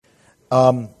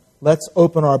Let's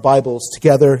open our Bibles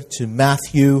together to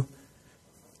Matthew.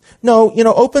 No,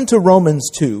 open to Romans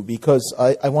 2, because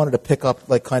I wanted to pick up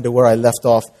kind of where I left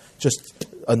off. Just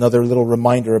another little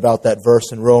reminder about that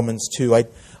verse in Romans 2.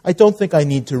 I don't think I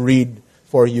need to read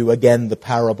for you again the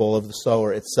parable of the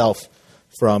sower itself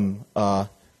from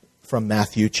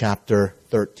Matthew chapter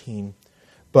 13.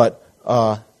 But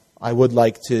I would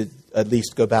like to at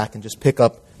least go back and just pick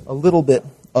up a little bit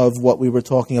of what we were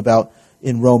talking about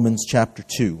in Romans chapter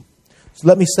 2. So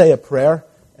let me say a prayer,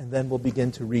 and then we'll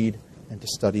begin to read and to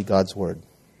study God's Word.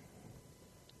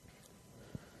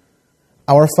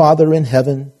 Our Father in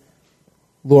heaven,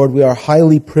 Lord, we are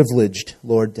highly privileged,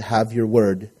 Lord, to have your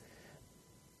Word.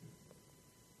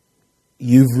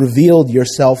 You've revealed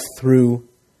yourself through,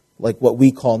 what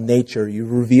we call nature.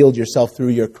 You've revealed yourself through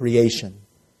your creation.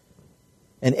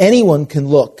 And anyone can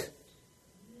look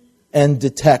and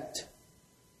detect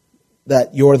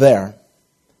that you're there.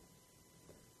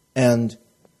 And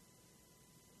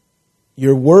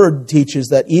your Word teaches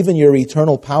that even your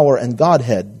eternal power and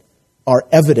Godhead are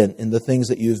evident in the things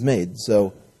that you've made,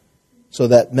 so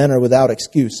that men are without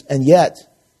excuse. And yet,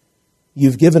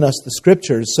 you've given us the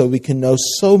Scriptures so we can know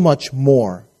so much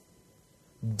more.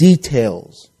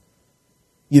 Details.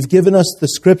 You've given us the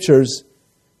Scriptures,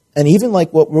 and even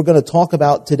like what we're going to talk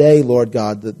about today, Lord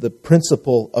God, the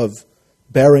principle of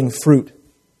bearing fruit.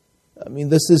 I mean,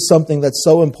 this is something that's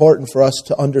so important for us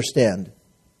to understand.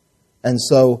 And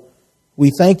so we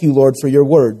thank you, Lord, for your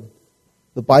Word,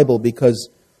 the Bible,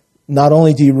 because not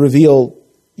only do you reveal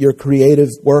your creative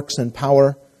works and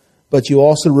power, but you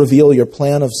also reveal your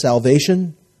plan of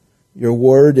salvation. Your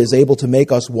Word is able to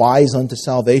make us wise unto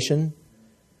salvation.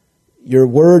 Your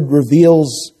Word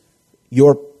reveals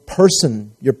your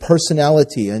person, your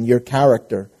personality, and your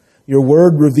character. Your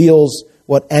Word reveals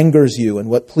what angers you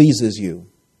and what pleases you.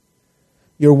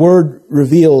 Your Word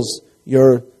reveals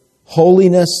your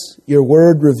holiness. Your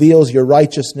Word reveals your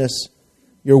righteousness.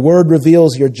 Your Word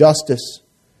reveals your justice.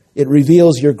 It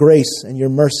reveals your grace and your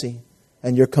mercy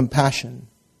and your compassion.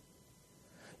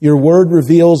 Your Word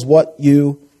reveals what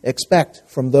you expect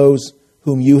from those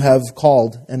whom you have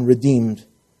called and redeemed.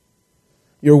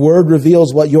 Your Word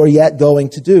reveals what you're yet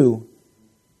going to do.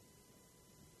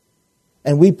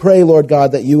 And we pray, Lord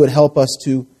God, that you would help us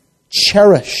to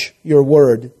cherish your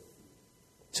Word,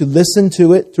 to listen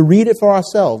to it, to read it for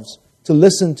ourselves, to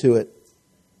listen to it,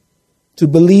 to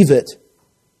believe it,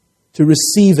 to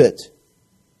receive it,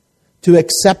 to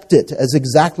accept it as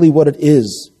exactly what it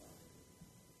is,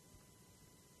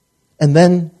 and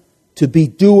then to be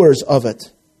doers of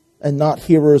it and not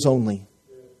hearers only.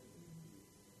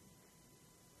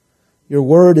 Your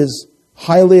Word is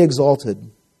highly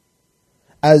exalted.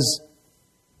 As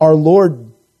our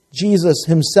Lord Jesus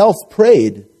himself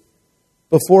prayed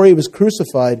before he was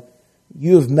crucified,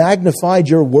 you have magnified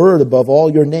your Word above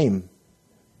all your name.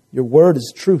 Your Word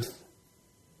is truth.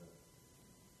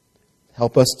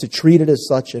 Help us to treat it as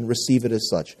such and receive it as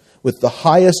such, with the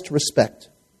highest respect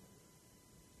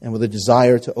and with a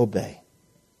desire to obey.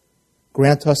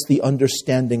 Grant us the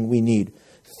understanding we need.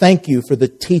 Thank you for the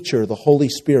teacher, the Holy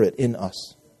Spirit in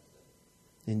us.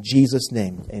 In Jesus'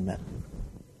 name, amen.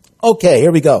 Okay,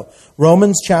 here we go.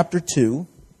 Romans chapter 2.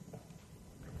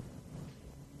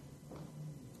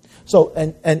 So,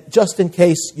 and just in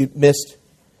case you missed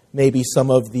maybe some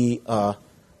of the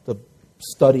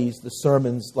studies, the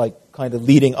sermons, kind of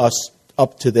leading us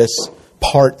up to this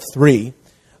part 3,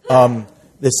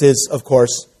 this is, of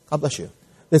course, God bless you.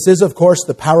 This is, of course,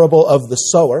 the parable of the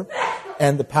sower.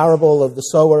 And the parable of the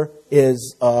sower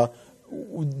is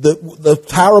the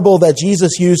parable that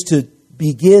Jesus used to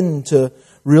begin to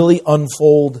really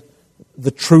unfold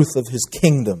the truth of his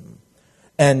kingdom.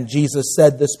 And Jesus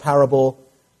said this parable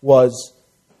was,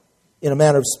 in a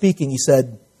manner of speaking, he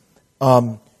said,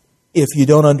 if you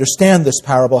don't understand this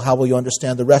parable, how will you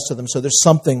understand the rest of them? So there's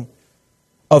something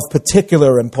of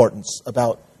particular importance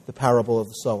about the parable of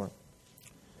the sower.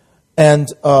 And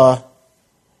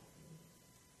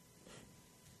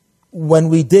when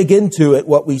we dig into it,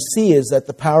 what we see is that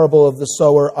the parable of the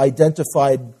sower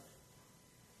identified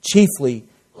chiefly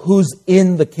who's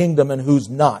in the kingdom and who's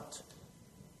not.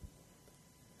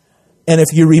 And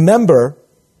if you remember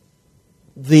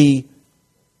the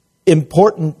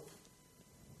important,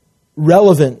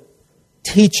 relevant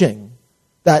teaching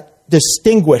that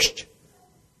distinguished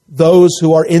those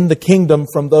who are in the kingdom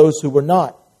from those who were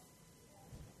not,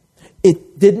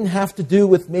 it didn't have to do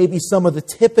with maybe some of the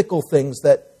typical things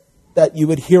that you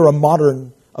would hear a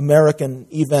modern American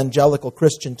evangelical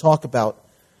Christian talk about,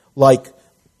 like,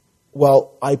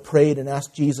 well, I prayed and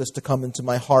asked Jesus to come into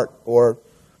my heart, or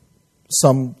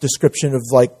some description of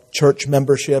like church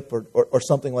membership or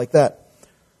something like that.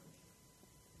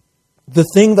 The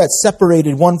thing that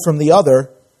separated one from the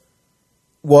other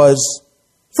was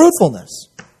fruitfulness.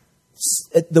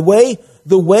 The way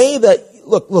that,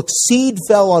 look, seed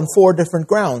fell on 4 different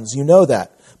grounds, you know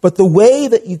that. But the way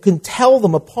that you can tell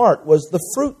them apart was the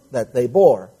fruit that they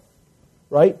bore,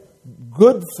 right?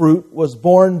 Good fruit was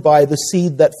borne by the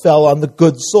seed that fell on the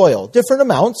good soil. Different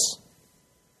amounts,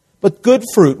 but good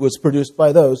fruit was produced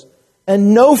by those,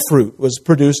 and no fruit was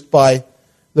produced by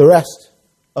the rest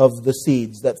of the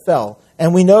seeds that fell.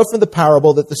 And we know from the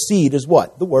parable that the seed is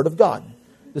what? The Word of God.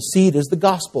 The seed is the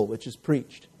gospel which is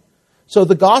preached. So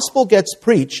the gospel gets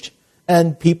preached,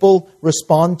 and people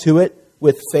respond to it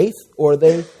with faith, or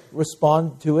they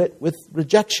respond to it with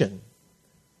rejection.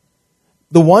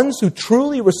 The ones who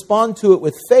truly respond to it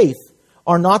with faith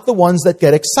are not the ones that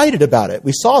get excited about it.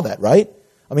 We saw that, right?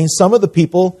 I mean, some of the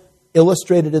people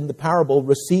illustrated in the parable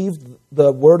received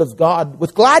the word of God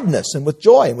with gladness and with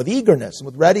joy and with eagerness and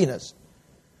with readiness.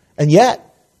 And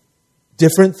yet,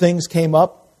 different things came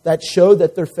up that showed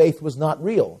that their faith was not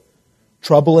real.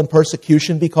 Trouble and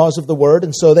persecution because of the word,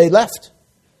 and so they left.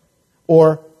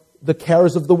 Or the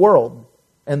cares of the world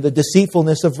and the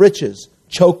deceitfulness of riches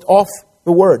choked off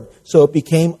the word, so it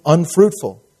became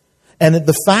unfruitful. And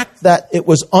the fact that it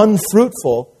was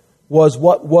unfruitful was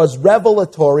what was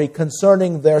revelatory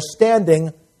concerning their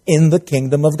standing in the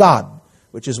kingdom of God,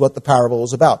 which is what the parable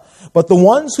was about. But the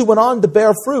ones who went on to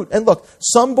bear fruit, and look,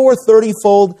 some bore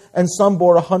 30-fold and some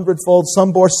bore 100-fold,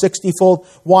 some bore 60-fold.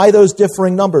 Why those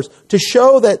differing numbers? To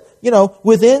show that,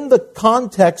 within the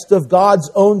context of God's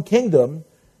own kingdom,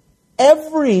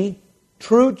 every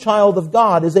true child of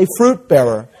God is a fruit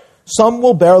bearer. Some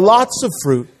will bear lots of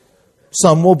fruit.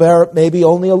 Some will bear maybe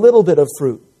only a little bit of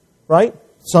fruit, right?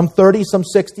 Some 30, some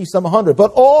 60, some 100.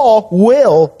 But all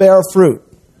will bear fruit.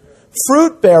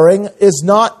 Fruit bearing is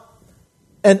not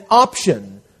an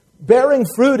option. Bearing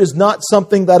fruit is not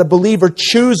something that a believer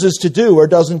chooses to do or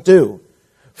doesn't do.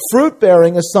 Fruit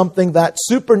bearing is something that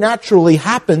supernaturally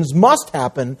happens, must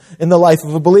happen in the life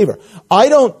of a believer. I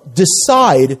don't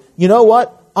decide,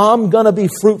 I'm going to be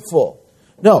fruitful.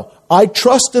 No, I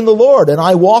trust in the Lord and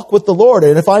I walk with the Lord.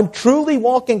 And if I'm truly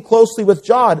walking closely with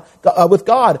God,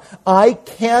 I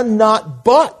cannot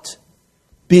but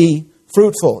be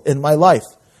fruitful in my life.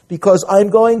 Because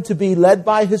I'm going to be led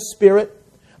by His Spirit.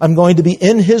 I'm going to be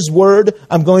in His Word.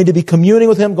 I'm going to be communing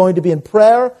with Him. I'm going to be in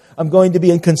prayer. I'm going to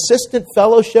be in consistent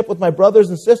fellowship with my brothers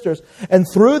and sisters. And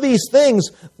through these things,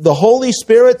 the Holy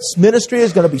Spirit's ministry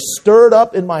is going to be stirred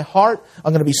up in my heart.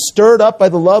 I'm going to be stirred up by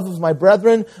the love of my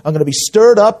brethren. I'm going to be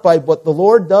stirred up by what the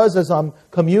Lord does as I'm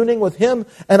communing with Him.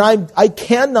 And I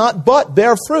cannot but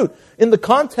bear fruit. In the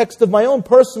context of my own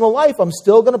personal life, I'm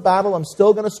still going to battle. I'm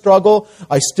still going to struggle.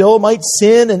 I still might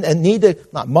sin and need to,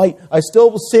 not might, I still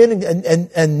will sin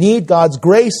and need God's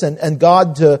grace and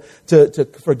God to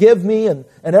forgive me and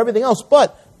everything else.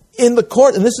 But in the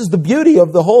court, and this is the beauty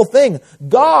of the whole thing,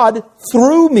 God,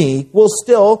 through me, will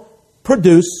still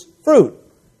produce fruit.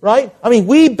 Right? I mean,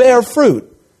 we bear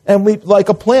fruit. And like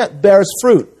a plant bears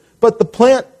fruit. But the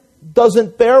plant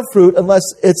doesn't bear fruit unless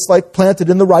it's like planted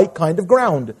in the right kind of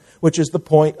ground, which is the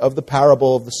point of the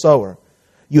parable of the sower.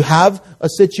 You have a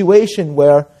situation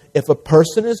where if a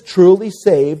person is truly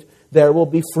saved, there will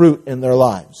be fruit in their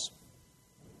lives.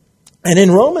 And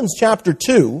in Romans chapter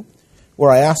 2, where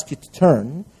I ask you to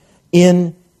turn,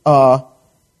 in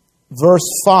verse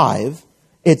 5,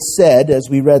 it said, as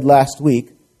we read last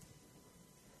week,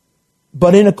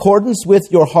 "But in accordance with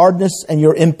your hardness and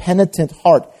your impenitent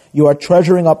heart, you are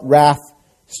treasuring up wrath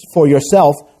for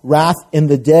yourself, wrath in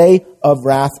the day of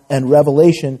wrath and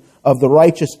revelation of the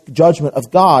righteous judgment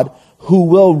of God, who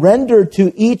will render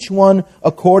to each one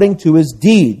according to his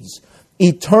deeds.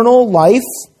 Eternal life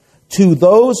to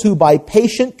those who by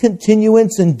patient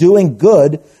continuance in doing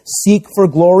good seek for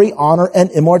glory, honor,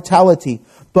 and immortality.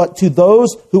 But to those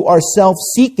who are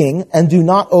self-seeking and do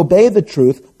not obey the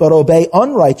truth, but obey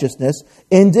unrighteousness,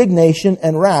 indignation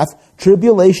and wrath,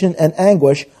 tribulation and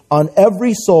anguish on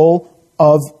every soul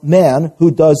of man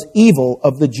who does evil,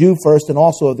 of the Jew first and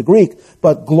also of the Greek,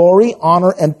 but glory,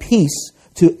 honor, and peace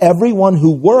to everyone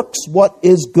who works what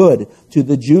is good, to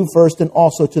the Jew first and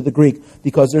also to the Greek,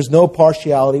 because there's no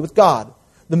partiality with God."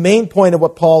 The main point of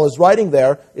what Paul is writing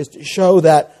there is to show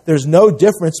that there's no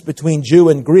difference between Jew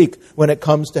and Greek when it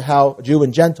comes to how, Jew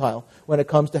and Gentile, when it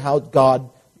comes to how God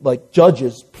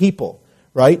judges people,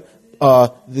 right?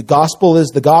 The gospel is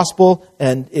the gospel,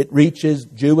 and it reaches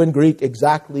Jew and Greek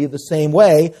exactly the same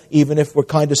way, even if we're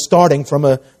kind of starting from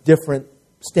a different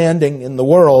standing in the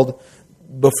world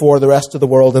before the rest of the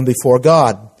world and before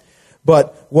God.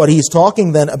 But what he's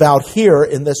talking then about here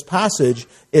in this passage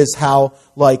is how,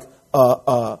 like,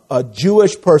 a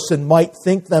Jewish person might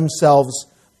think themselves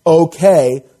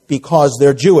okay because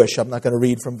they're Jewish. I'm not going to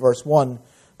read from verse 1,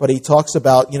 but he talks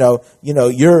about,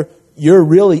 you're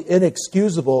really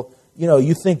inexcusable.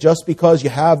 You think just because you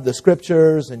have the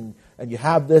scriptures and you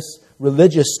have this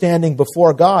religious standing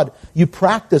before God, you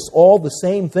practice all the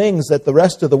same things that the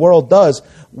rest of the world does.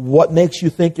 What makes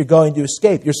you think you're going to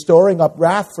escape? You're storing up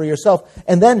wrath for yourself.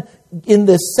 And then in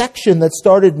this section that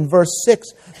started in verse 6,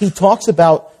 he quotes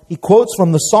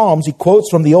from the Psalms, he quotes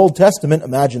from the Old Testament,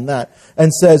 imagine that,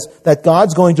 and says that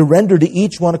God's going to render to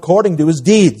each one according to his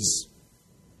deeds.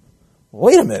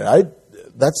 Wait a minute,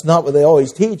 that's not what they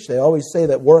always teach. They always say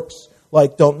that works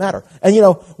don't matter. And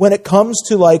when it comes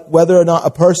to whether or not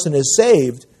a person is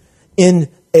saved, from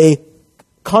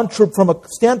a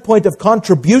standpoint of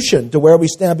contribution to where we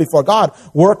stand before God,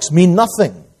 works mean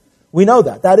nothing. We know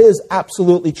that. That is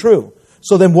absolutely true.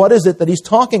 So then what is it that he's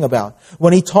talking about?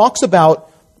 When he quotes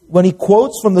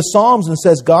from the Psalms and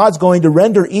says God's going to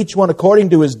render each one according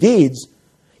to his deeds,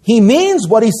 he means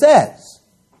what he says.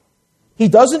 He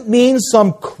doesn't mean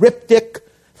some cryptic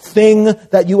thing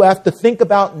that you have to think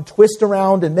about and twist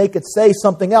around and make it say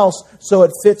something else so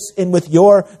it fits in with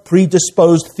your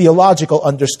predisposed theological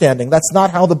understanding. That's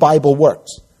not how the Bible works,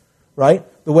 right?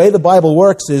 The way the Bible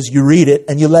works is you read it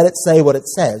and you let it say what it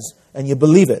says and you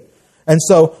believe it. And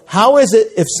so how is it,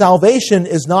 if salvation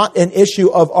is not an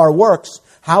issue of our works,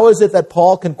 how is it that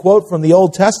Paul can quote from the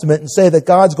Old Testament and say that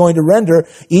God's going to render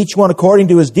each one according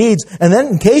to his deeds? And then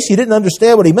in case you didn't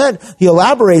understand what he meant, he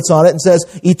elaborates on it and says,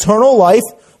 eternal life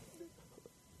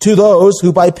to those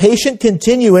who by patient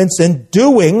continuance in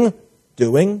doing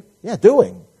good,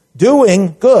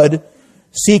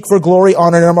 seek for glory,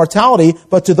 honor, and immortality.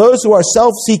 But to those who are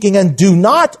self-seeking and do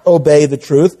not obey the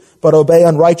truth, but obey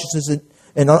unrighteousness,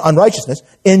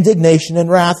 indignation and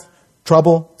wrath,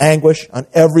 trouble, anguish on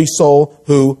every soul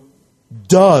who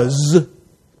does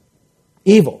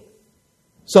evil.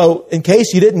 So, in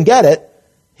case you didn't get it,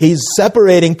 he's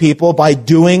separating people by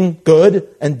doing good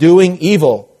and doing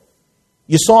evil.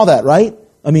 You saw that, right?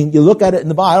 I mean, you look at it in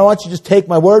the Bible. I don't want you to just take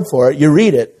my word for it. You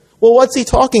read it. Well, what's he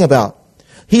talking about?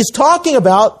 He's talking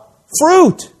about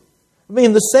fruit. I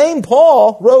mean, the same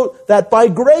Paul wrote that by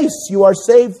grace you are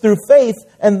saved through faith,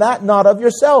 and that not of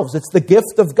yourselves. It's the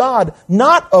gift of God,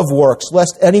 not of works,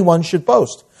 lest anyone should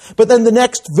boast. But then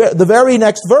the very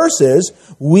next verse is,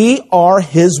 we are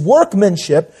his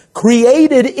workmanship,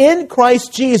 created in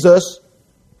Christ Jesus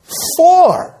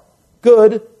for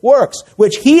good works,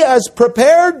 which he has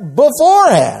prepared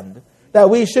beforehand that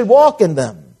we should walk in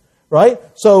them. Right?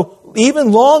 So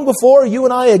even long before you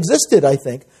and I existed, I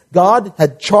think, God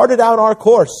had charted out our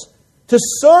course to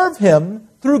serve him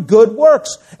through good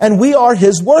works. And we are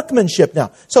his workmanship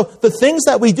now. So the things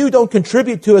that we do don't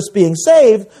contribute to us being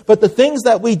saved, but the things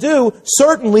that we do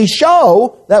certainly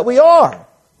show that we are.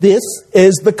 This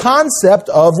is the concept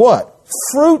of what?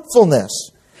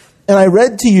 Fruitfulness. And I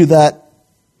read to you that,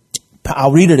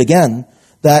 I'll read it again,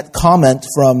 that comment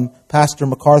from Pastor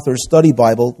MacArthur's study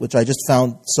Bible, which I just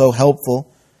found so helpful.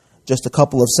 Just a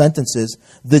couple of sentences.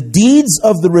 The deeds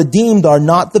of the redeemed are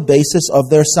not the basis of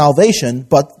their salvation,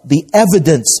 but the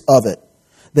evidence of it.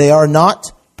 They are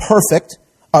not perfect,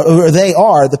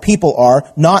 the people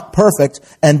are not perfect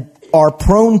and are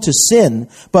prone to sin,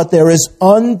 but there is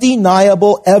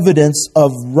undeniable evidence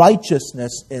of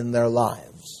righteousness in their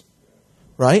lives.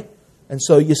 Right? And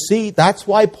so you see, that's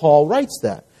why Paul writes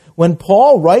that. When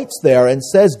Paul writes there and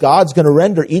says God's going to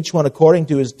render each one according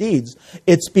to his deeds,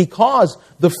 it's because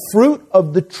the fruit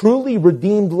of the truly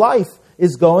redeemed life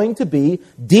is going to be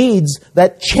deeds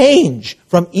that change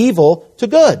from evil to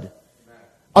good.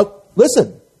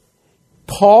 Listen,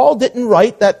 Paul didn't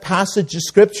write that passage of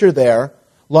Scripture there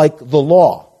like the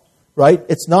law, right?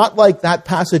 It's not like that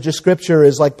passage of Scripture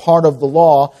is like part of the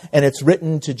law and it's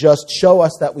written to just show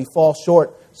us that we fall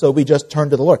short, so we just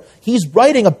turn to the Lord. He's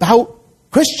writing about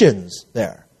Christians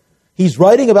there. He's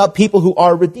writing about people who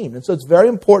are redeemed. And so it's very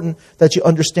important that you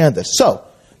understand this. So,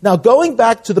 now going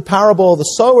back to the parable of the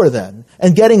sower then,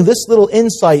 and getting this little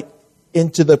insight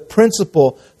into the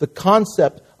principle, the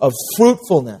concept of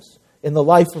fruitfulness in the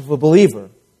life of a believer.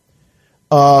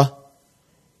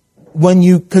 When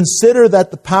you consider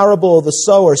that the parable of the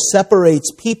sower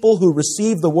separates people who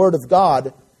receive the word of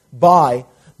God by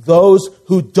those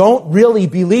who don't really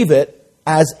believe it,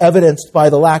 as evidenced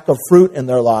by the lack of fruit in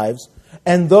their lives,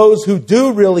 and those who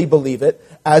do really believe it,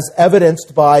 as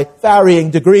evidenced by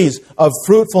varying degrees of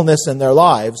fruitfulness in their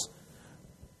lives.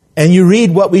 And you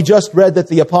read what we just read that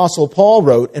the Apostle Paul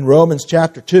wrote in Romans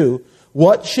chapter 2,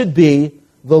 what should be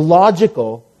the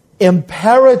logical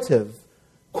imperative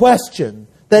question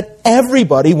that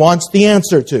everybody wants the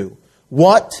answer to.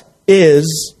 What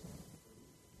is...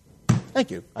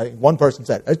 Thank you. One person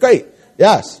said it. That's great.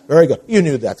 Yes, very good. You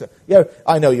knew that. Yeah,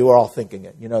 I know you were all thinking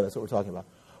it. You know that's what we're talking about.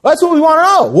 That's what we want to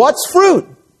know. What's fruit?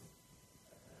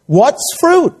 What's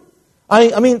fruit?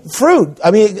 I mean, fruit.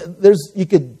 I mean, you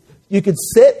could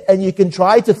sit and you can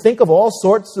try to think of all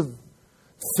sorts of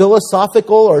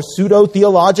philosophical or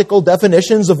pseudo-theological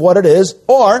definitions of what it is,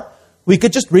 or we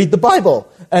could just read the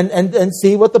Bible and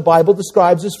see what the Bible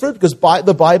describes as fruit, because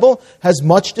the Bible has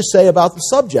much to say about the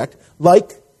subject,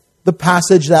 like the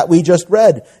passage that we just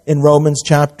read in Romans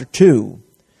chapter 2.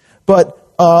 But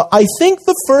I think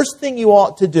the first thing you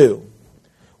ought to do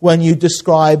when you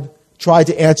try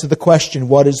to answer the question,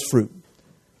 what is fruit?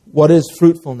 What is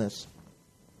fruitfulness?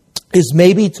 Is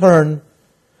maybe turn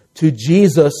to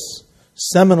Jesus'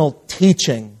 seminal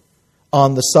teaching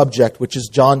on the subject, which is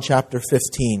John chapter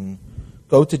 15.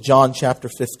 Go to John chapter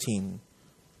 15.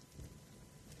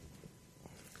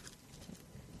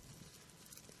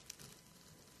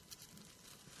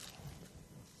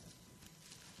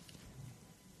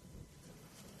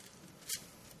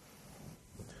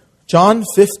 John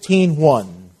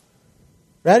 15:1.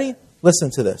 Ready? Listen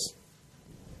to this.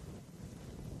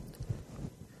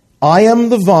 I am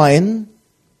the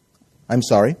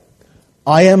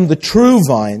true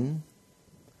vine.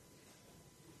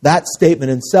 That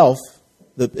statement itself,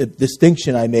 the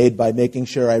distinction I made by making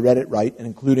sure I read it right and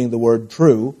including the word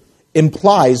true,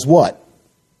 implies what?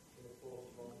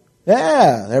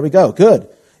 Yeah, there we go. Good.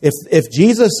 If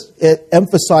Jesus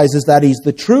emphasizes that he's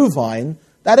the true vine,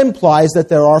 that implies that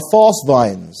there are false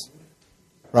vines.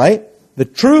 Right? The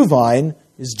true vine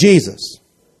is Jesus.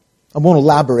 I won't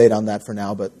elaborate on that for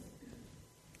now, but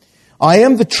I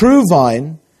am the true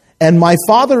vine, and my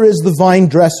Father is the vine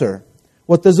dresser.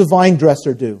 What does a vine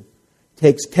dresser do?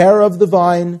 Takes care of the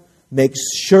vine, makes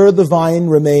sure the vine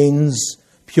remains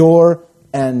pure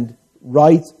and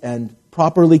right and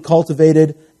properly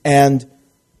cultivated, and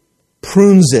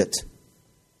prunes it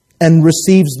and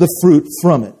receives the fruit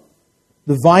from it.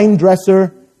 The vine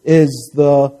dresser is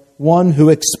the one who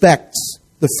expects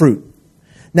the fruit.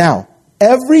 Now,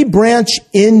 every branch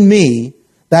in me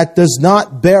that does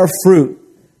not bear fruit,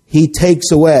 he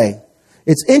takes away.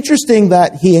 It's interesting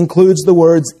that he includes the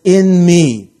words in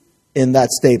me in that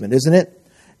statement, isn't it?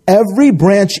 Every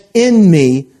branch in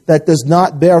me that does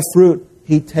not bear fruit,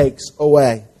 he takes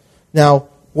away. Now,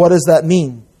 what does that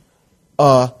mean?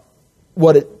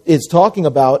 What it is talking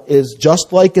about is,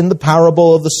 just like in the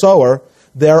parable of the sower,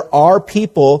 there are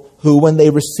people who, when they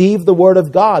receive the word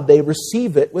of God, they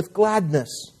receive it with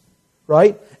gladness,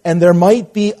 right? And there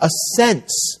might be a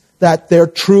sense that they're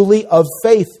truly of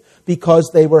faith because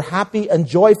they were happy and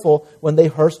joyful when they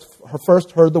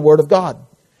first heard the word of God.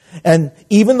 And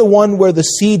even the one where the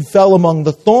seed fell among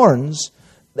the thorns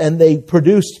and they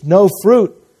produced no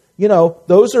fruit,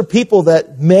 those are people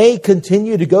that may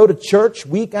continue to go to church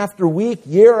week after week,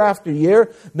 year after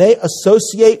year, may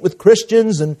associate with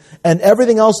Christians and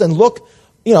everything else and look,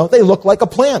 they look like a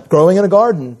plant growing in a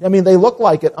garden. I mean, they look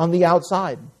like it on the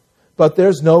outside, but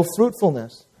there's no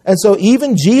fruitfulness. And so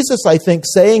even Jesus, I think,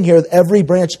 saying here, every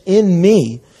branch in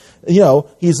me,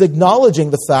 he's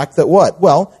acknowledging the fact that what?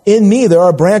 Well, in me there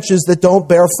are branches that don't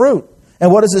bear fruit.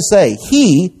 And what does it say?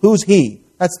 He, who's he?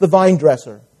 That's the vine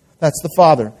dresser. That's the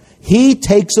Father. He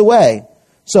takes away.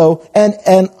 So,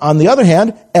 and on the other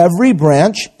hand, every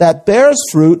branch that bears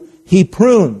fruit, he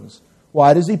prunes.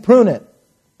 Why does he prune it?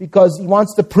 Because he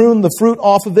wants to prune the fruit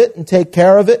off of it and take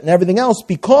care of it and everything else,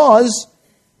 because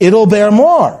it'll bear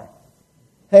more.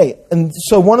 Hey, and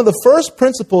so one of the first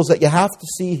principles that you have to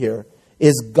see here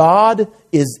is God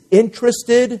is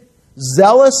interested,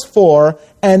 zealous for,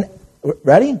 and,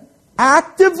 ready?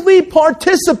 Actively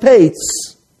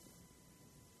participates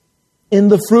in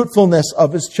the fruitfulness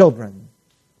of his children.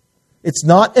 It's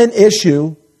not an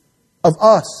issue of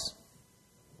us.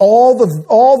 All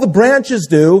the branches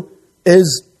do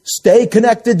is stay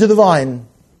connected to the vine.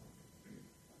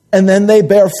 And then they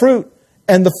bear fruit.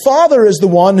 And the Father is the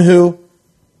one who,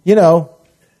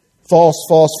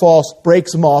 false,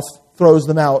 breaks them off, throws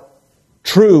them out.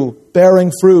 True,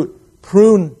 bearing fruit,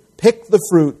 pick the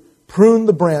fruit, prune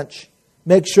the branch,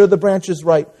 make sure the branch is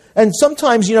right. And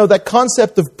sometimes, that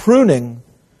concept of pruning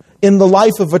in the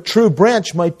life of a true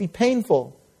branch might be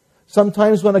painful.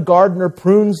 Sometimes when a gardener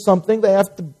prunes something, they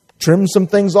have to trim some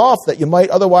things off that you might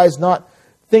otherwise not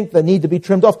think that need to be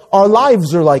trimmed off. Our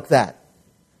lives are like that.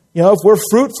 If we're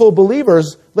fruitful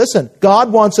believers, listen,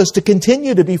 God wants us to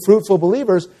continue to be fruitful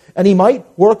believers, and he might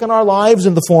work in our lives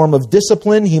in the form of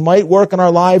discipline. He might work in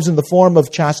our lives in the form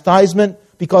of chastisement,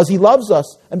 because He loves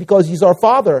us, and because He's our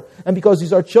Father, and because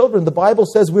He's our children. The Bible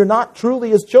says we're not truly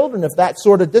His children if that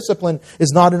sort of discipline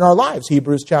is not in our lives.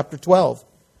 Hebrews chapter 12.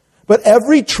 But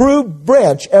every true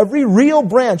branch, every real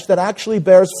branch that actually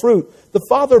bears fruit, the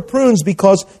Father prunes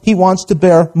because He wants to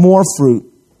bear more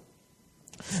fruit.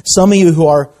 Some of you who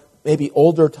are maybe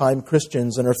older time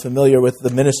Christians and are familiar with the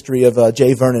ministry of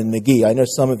J. Vernon McGee. I know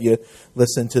some of you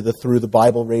listen to the Through the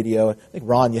Bible radio. I think,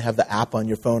 Ron, you have the app on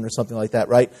your phone or something like that,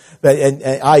 right? But, and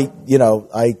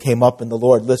I came up in the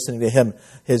Lord listening to him.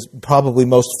 His probably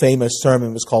most famous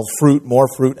sermon was called Fruit, More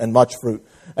Fruit, and Much Fruit.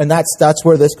 And that's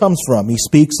where this comes from. He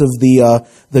speaks of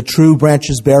the true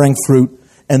branches bearing fruit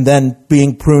and then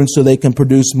being pruned so they can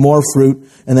produce more fruit.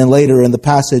 And then later in the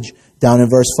passage, down in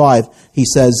verse 5, he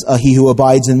says, he who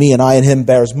abides in me and I in him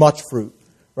bears much fruit,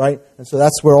 right? And so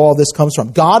that's where all this comes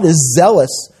from. God is zealous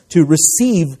to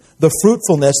receive the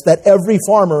fruitfulness that every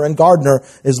farmer and gardener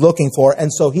is looking for,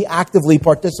 and so He actively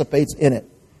participates in it,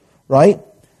 right?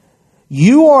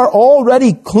 You are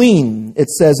already clean, it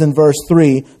says in verse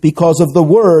 3, because of the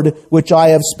word which I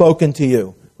have spoken to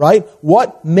you, right?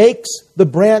 What makes the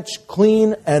branch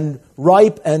clean and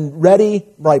ripe and ready?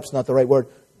 Ripe's not the right word.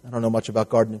 I don't know much about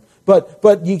gardening.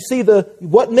 But you see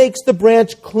what makes the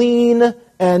branch clean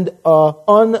and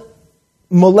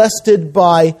unmolested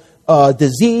by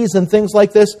disease and things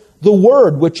like this? The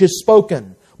word which is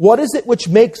spoken. What is it which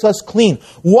makes us clean?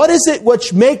 What is it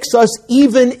which makes us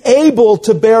even able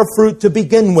to bear fruit to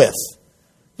begin with?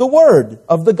 The word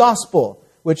of the gospel,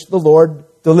 which the Lord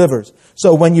delivers.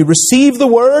 So when you receive the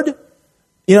word,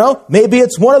 maybe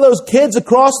it's one of those kids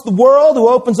across the world who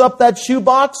opens up that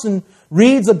shoebox and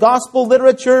reads a gospel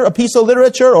literature, a piece of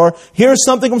literature, or hears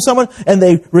something from someone, and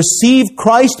they receive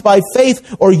Christ by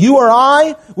faith, or you or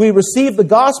I, we receive the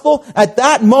gospel. At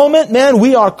that moment, man,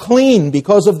 we are clean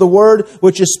because of the word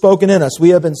which is spoken in us. We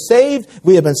have been saved,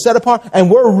 we have been set apart,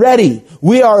 and we're ready.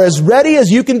 We are as ready as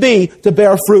you can be to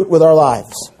bear fruit with our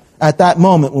lives at that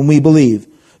moment when we believe.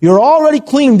 You're already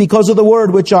clean because of the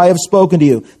word which I have spoken to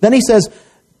you. Then he says,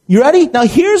 you ready? Now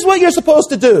here's what you're supposed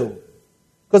to do.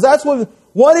 Because that's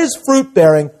what is fruit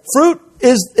bearing? Fruit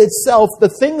is itself the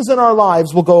things in our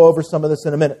lives. We'll go over some of this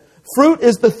in a minute. Fruit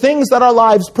is the things that our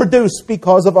lives produce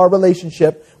because of our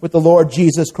relationship with the Lord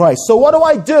Jesus Christ. So what do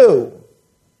I do?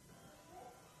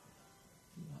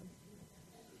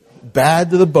 Bad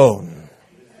to the bone.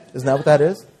 Isn't that what that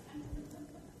is?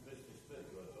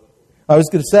 I was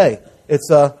going to say,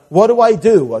 it's what do I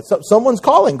do? Someone's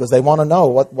calling because they want to know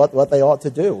what they ought to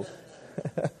do.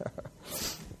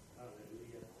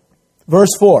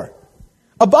 Verse 4,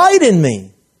 abide in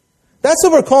me. That's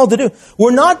what we're called to do.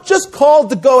 We're not just called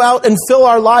to go out and fill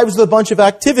our lives with a bunch of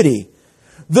activity.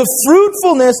 The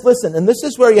fruitfulness, listen, and this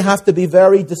is where you have to be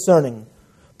very discerning,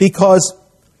 because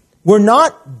we're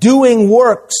not doing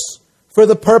works for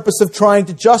the purpose of trying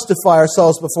to justify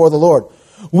ourselves before the Lord.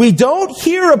 We don't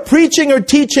hear a preaching or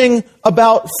teaching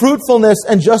about fruitfulness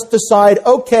and just decide,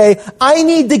 okay, I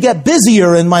need to get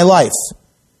busier in my life.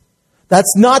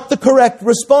 That's not the correct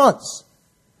response.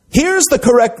 Here's the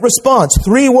correct response.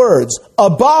 3 words.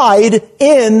 Abide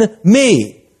in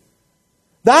me.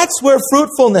 That's where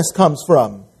fruitfulness comes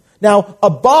from. Now,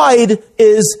 abide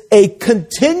is a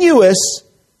continuous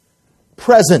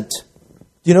present.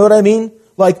 Do you know what I mean?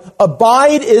 Like,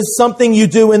 abide is something you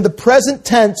do in the present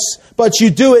tense, but you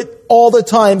do it all the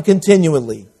time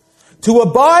continually. To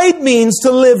abide means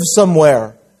to live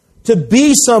somewhere, to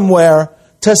be somewhere,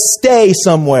 to stay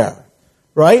somewhere.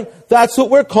 Right? That's what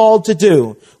we're called to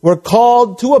do. We're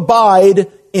called to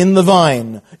abide in the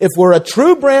vine. If we're a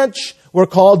true branch, we're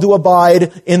called to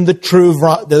abide in the true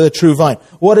vine.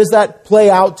 What does that play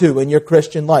out to in your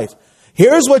Christian life?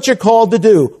 Here's what you're called to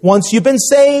do. Once you've been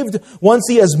saved, once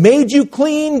He has made you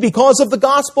clean because of the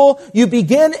gospel, you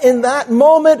begin in that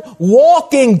moment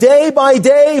walking day by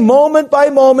day, moment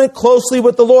by moment, closely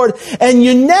with the Lord. And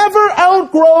you never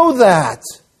outgrow that.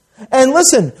 And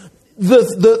listen,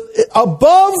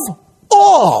 above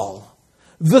all,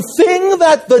 the thing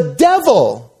that the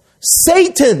devil,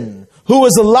 Satan, who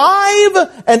is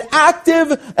alive and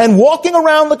active and walking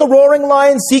around like a roaring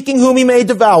lion seeking whom he may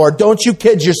devour, don't you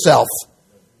kid yourself.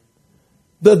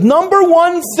 The number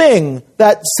one thing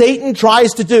that Satan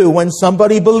tries to do when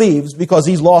somebody believes, because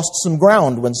he's lost some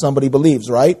ground when somebody believes,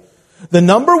 right? The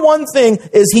number one thing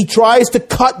is he tries to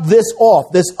cut this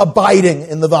off, this abiding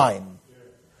in the vine.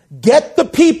 Get the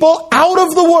people out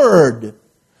of the Word.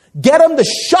 Get them to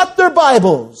shut their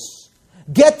Bibles.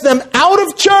 Get them out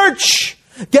of church.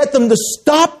 Get them to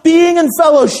stop being in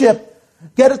fellowship.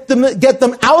 Get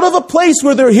them out of a place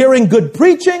where they're hearing good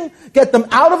preaching. Get them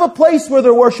out of a place where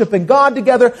they're worshiping God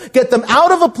together. Get them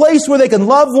out of a place where they can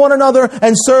love one another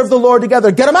and serve the Lord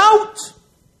together. Get them out.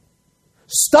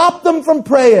 Stop them from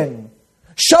praying.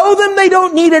 Show them they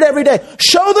don't need it every day.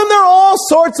 Show them there are all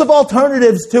sorts of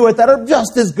alternatives to it that are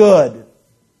just as good.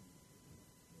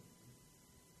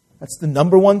 That's the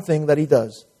number one thing that he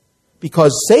does.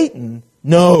 Because Satan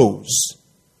knows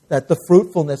that the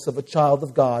fruitfulness of a child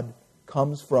of God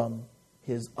comes from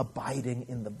his abiding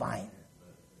in the vine.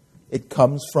 It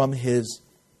comes from his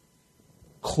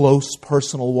close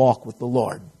personal walk with the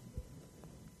Lord.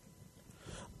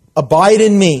 Abide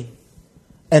in me,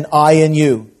 and I in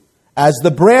you. As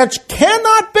the branch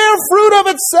cannot bear fruit of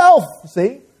itself.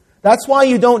 See? That's why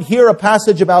you don't hear a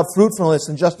passage about fruitfulness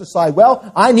and just decide,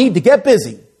 well, I need to get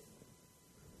busy.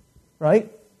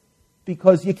 Right?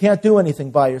 Because you can't do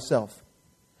anything by yourself.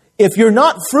 If you're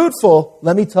not fruitful,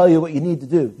 let me tell you what you need to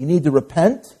do. You need to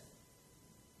repent,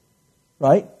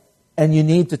 right? And you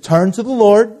need to turn to the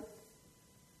Lord.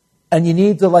 And you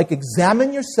need to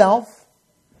examine yourself.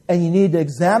 And you need to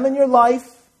examine your life,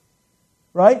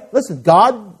 right? Listen,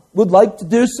 God would like to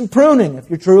do some pruning if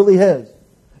you're truly His.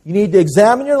 You need to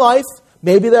examine your life.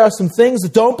 Maybe there are some things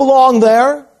that don't belong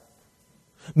there.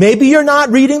 Maybe you're not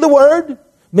reading the Word.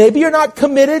 Maybe you're not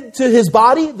committed to His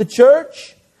body, the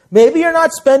church. Maybe you're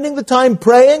not spending the time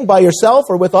praying by yourself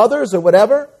or with others or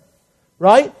whatever,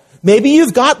 right? Maybe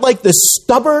you've got this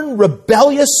stubborn,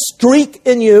 rebellious streak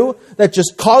in you that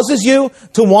just causes you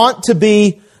to want to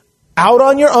be out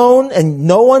on your own and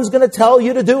no one's going to tell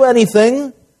you to do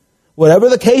anything. Whatever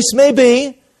the case may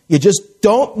be, you just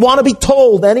don't want to be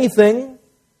told anything.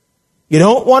 You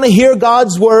don't want to hear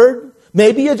God's word.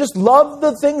 Maybe you just love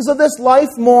the things of this life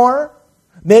more.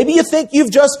 Maybe you think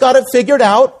you've just got it figured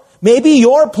out. Maybe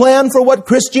your plan for what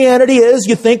Christianity is,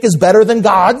 you think is better than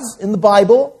God's in the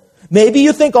Bible. Maybe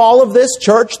you think all of this,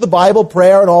 church, the Bible,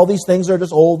 prayer, and all these things are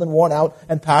just old and worn out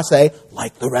and passé,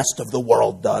 like the rest of the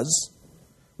world does,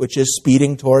 which is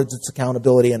speeding towards its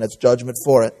accountability and its judgment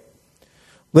for it.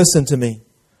 Listen to me.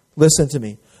 Listen to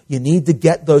me. You need to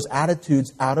get those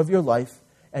attitudes out of your life,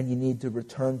 and you need to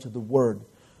return to the Word.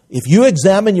 If you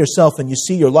examine yourself and you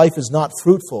see your life is not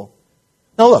fruitful,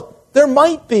 now look,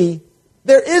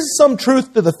 there is some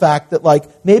truth to the fact that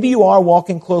maybe you are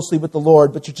walking closely with the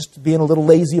Lord, but you're just being a little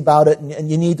lazy about it and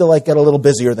you need to get a little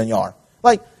busier than you are.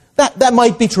 That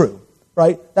might be true,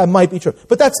 right? That might be true.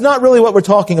 But that's not really what we're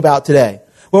talking about today.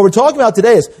 What we're talking about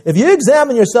today is if you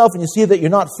examine yourself and you see that you're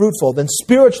not fruitful, then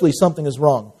spiritually something is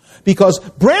wrong. Because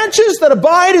branches that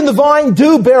abide in the vine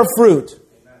do bear fruit.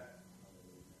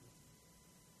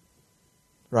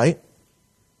 Right?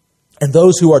 And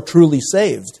those who are truly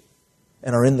saved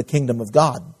and are in the kingdom of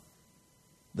God,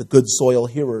 the good soil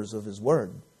hearers of His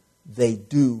word, they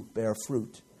do bear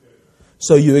fruit.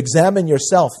 So you examine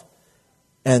yourself,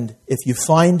 and if you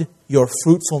find your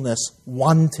fruitfulness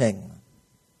wanting,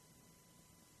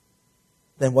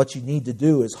 then what you need to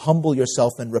do is humble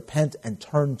yourself and repent and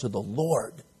turn to the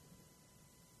Lord.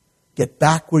 Get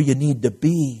back where you need to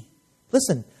be.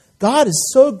 Listen, God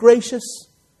is so gracious.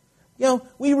 You know,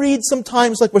 we read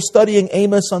sometimes we're studying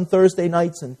Amos on Thursday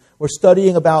nights and we're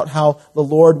studying about how the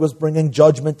Lord was bringing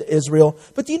judgment to Israel.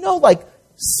 But do you know,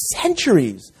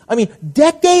 centuries,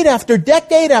 decade after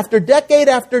decade after decade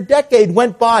after decade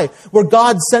went by where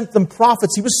God sent them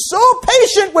prophets. He was so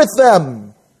patient with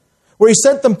them, where He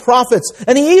sent them prophets,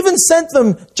 and He even sent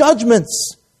them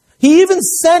judgments. He even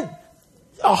sent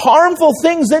harmful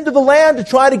things into the land to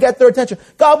try to get their attention.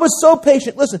 God was so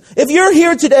patient. Listen, if you're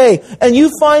here today and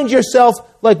you find yourself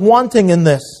wanting in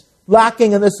this,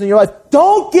 lacking in this in your life,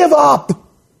 don't give up.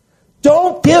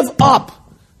 Don't give up.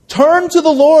 Turn to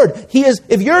the Lord.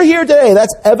 If you're here today,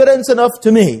 that's evidence enough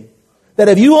to me that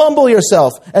if you humble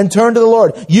yourself and turn to the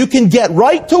Lord, you can get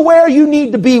right to where you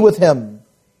need to be with Him.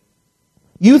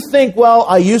 You think, well,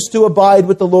 I used to abide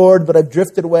with the Lord, but I've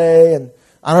drifted away, and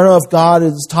I don't know if God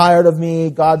is tired of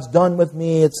me, God's done with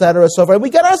me, etc. So forth.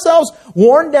 We get ourselves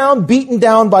worn down, beaten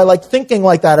down by thinking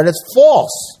like that, and it's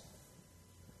false.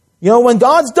 When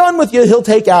God's done with you, He'll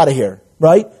take out of here,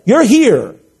 right? You're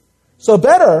here. So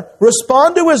better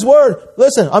respond to His word.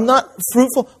 Listen, I'm not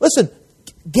fruitful. Listen,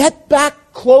 get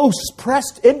back close,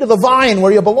 pressed into the vine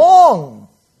where you belong.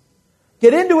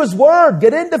 Get into His word.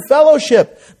 Get into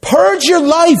fellowship. Purge your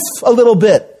life a little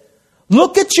bit.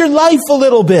 Look at your life a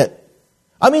little bit.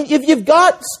 If you've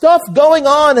got stuff going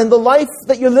on and the life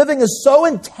that you're living is so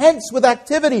intense with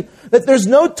activity that there's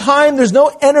no time, there's no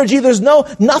energy, there's no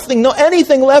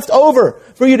anything left over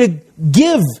for you to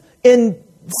give in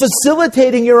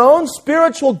facilitating your own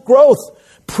spiritual growth,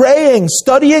 praying,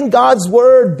 studying God's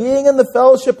Word, being in the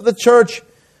fellowship of the church.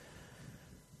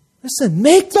 Listen,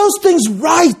 make those things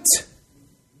right.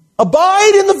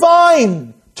 Abide in the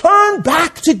vine. Turn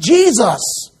back to Jesus.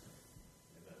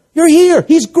 You're here.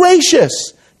 He's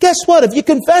gracious. Guess what? If you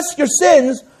confess your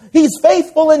sins, He's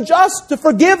faithful and just to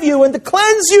forgive you and to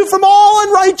cleanse you from all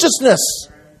unrighteousness.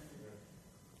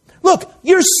 Look,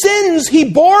 your sins,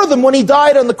 He bore them when He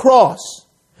died on the cross.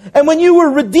 And when you were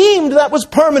redeemed, that was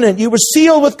permanent. You were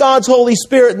sealed with God's Holy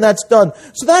Spirit, and that's done.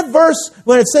 So that verse,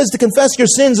 when it says to confess your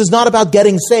sins, is not about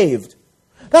getting saved.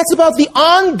 That's about the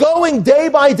ongoing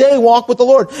day-by-day walk with the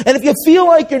Lord. And if you feel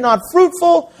like you're not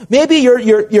fruitful, maybe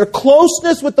your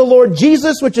closeness with the Lord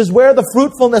Jesus, which is where the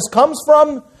fruitfulness comes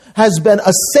from, has been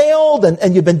assailed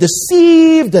and you've been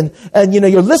deceived and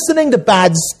you're listening to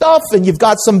bad stuff and you've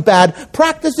got some bad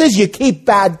practices, you keep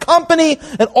bad company,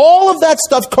 and all of that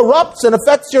stuff corrupts and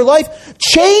affects your life.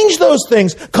 Change those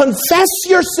things. Confess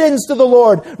your sins to the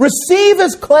Lord. Receive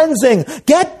His cleansing.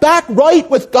 Get back right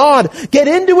with God. Get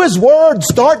into His Word.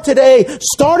 Start today.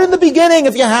 Start in the beginning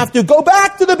if you have to. Go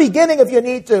back to the beginning if you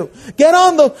need to. Get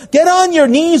on your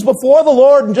knees before the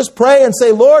Lord and just pray and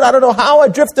say, Lord, I don't know how I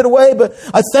drifted away, but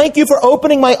I thank you for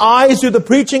opening my eyes through the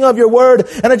preaching of your Word.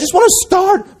 And I just want to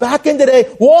start back in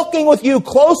today, walking with you,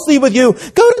 closely with you.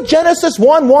 Go to Genesis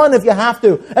 1:1 if you have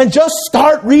to, and just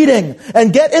start reading,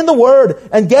 and get in the Word,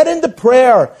 and get into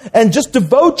prayer, and just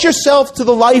devote yourself to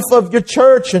the life of your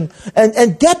church, and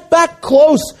get back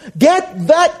close. Get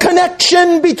that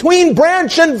connection between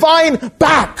branch and vine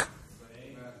back.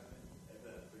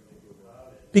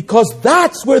 Because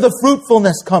that's where the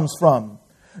fruitfulness comes from.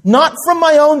 Not from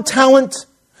my own talent,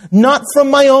 not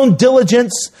from my own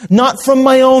diligence, not from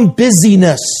my own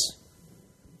busyness.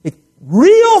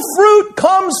 Real fruit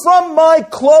comes from my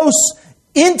close,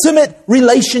 intimate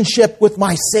relationship with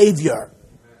my Savior.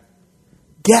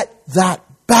 Get that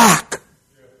back.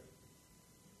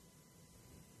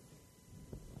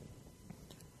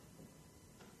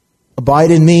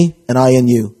 Abide in me and I in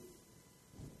you.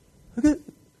 Look at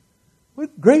what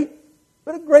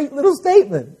a great little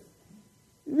statement.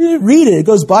 You read it, it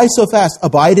goes by so fast.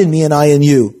 Abide in me and I in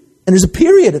you. And there's a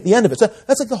period at the end of it. So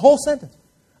that's like the whole sentence.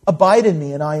 Abide in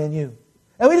me and I in you.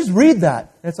 And we just read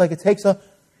that. And it's like it takes a...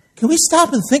 Can we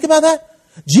stop and think about that?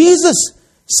 Jesus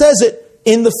says it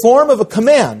in the form of a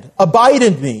command. Abide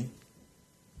in me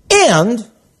and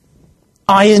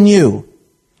I in you.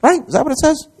 Right? Is that what it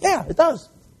says? Yeah, it does.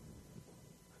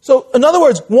 So, in other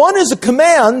words, one is a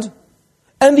command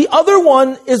and the other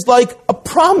one is like a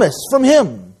promise from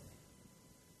Him.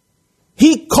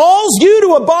 He calls you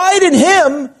to abide in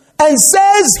Him and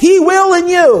says He will in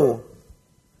you.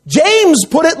 James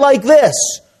put it like this: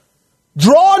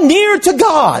 draw near to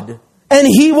God and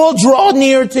He will draw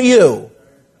near to you.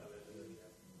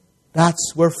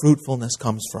 That's where fruitfulness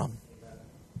comes from.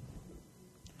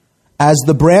 As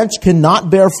the branch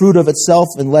cannot bear fruit of itself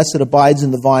unless it abides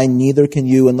in the vine, neither can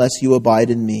you unless you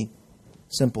abide in me.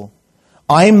 Simple.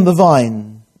 I'm the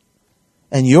vine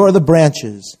and you're the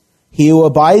branches. He who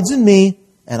abides in me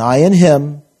and I in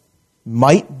him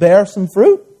might bear some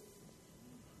fruit.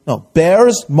 No,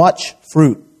 bears much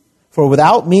fruit. For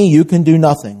without me you can do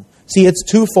nothing. See, it's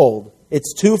twofold.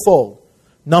 It's twofold.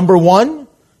 Number one,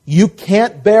 you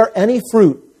can't bear any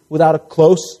fruit without a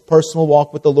close personal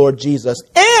walk with the Lord Jesus.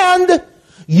 And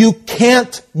you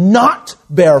can't not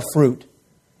bear fruit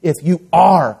if you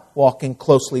are walking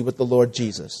closely with the Lord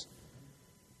Jesus.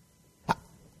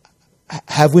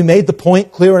 Have we made the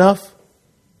point clear enough?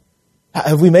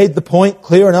 Have we made the point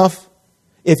clear enough?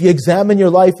 If you examine your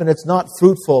life and it's not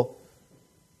fruitful,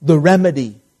 the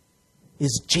remedy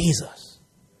is Jesus.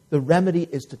 The remedy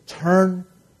is to turn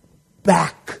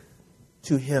back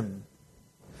to Him.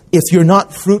 If you're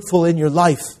not fruitful in your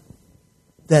life,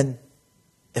 then,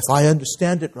 if I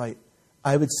understand it right,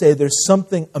 I would say there's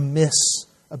something amiss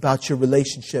about your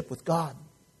relationship with God.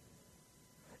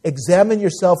 Examine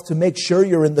yourself to make sure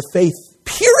you're in the faith,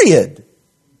 period.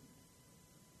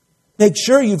 Make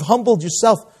sure you've humbled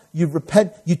yourself. You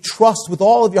repent, you trust with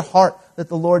all of your heart that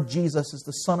the Lord Jesus is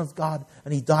the Son of God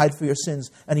and He died for your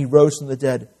sins and He rose from the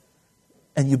dead.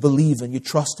 And you believe and you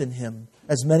trust in Him.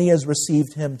 As many as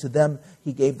received Him, to them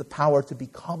He gave the power to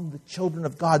become the children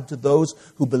of God, to those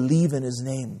who believe in His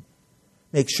name.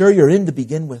 Make sure you're in to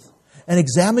begin with. And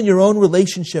examine your own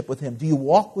relationship with Him. Do you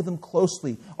walk with Him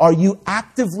closely? Are you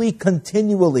actively,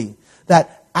 continually,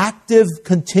 that active,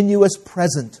 continuous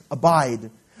present,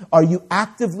 abide? Are you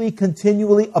actively,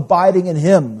 continually abiding in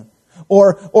Him?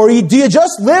 Or do you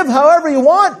just live however you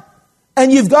want?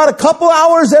 And you've got a couple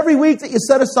hours every week that you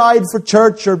set aside for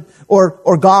church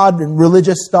or God and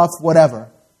religious stuff, whatever.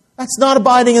 That's not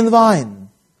abiding in the vine.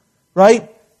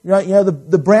 Right?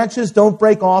 The branches don't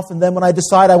break off, and then when I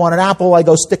decide I want an apple, I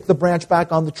go stick the branch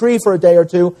back on the tree for a day or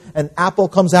two, and apple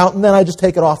comes out, and then I just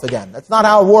take it off again. That's not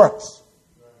how it works.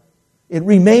 It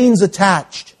remains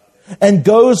attached and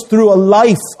goes through a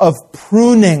life of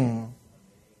pruning.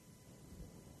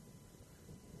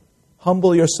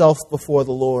 Humble yourself before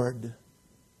the Lord.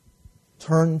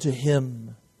 Turn to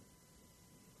Him.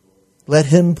 Let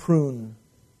Him prune.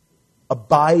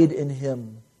 Abide in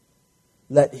Him.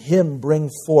 Let Him bring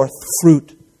forth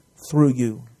fruit through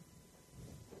you.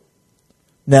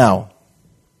 Now,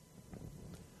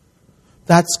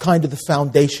 that's kind of the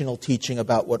foundational teaching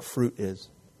about what fruit is.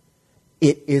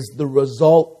 It is the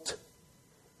result.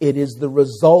 It is the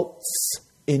results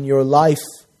in your life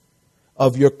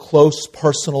of your close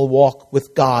personal walk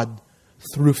with God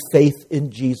through faith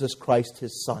in Jesus Christ,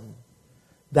 His Son.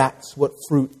 That's what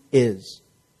fruit is.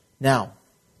 Now,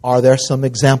 are there some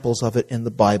examples of it in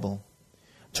the Bible?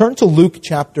 Turn to Luke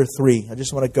chapter 3. I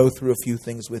just want to go through a few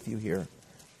things with you here.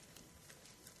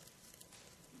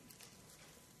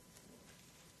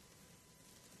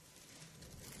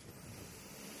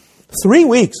 Three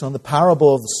weeks on the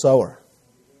parable of the sower.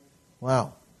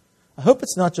 Wow. I hope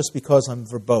it's not just because I'm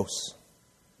verbose.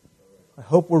 I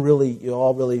hope you're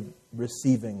all really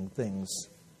receiving things.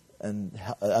 And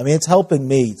I mean, it's helping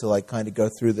me to kind of go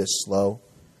through this slow.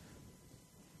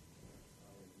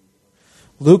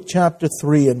 Luke chapter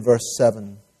 3 and verse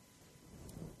 7.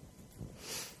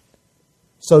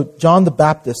 So John the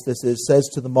Baptist, says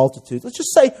to the multitude, let's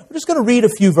just say, we're just going to read a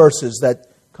few verses that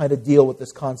kind of deal with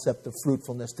this concept of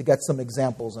fruitfulness to get some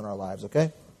examples in our lives,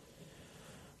 okay?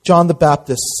 John the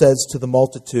Baptist says to the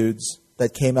multitudes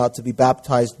that came out to be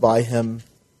baptized by him,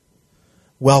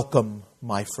 "Welcome,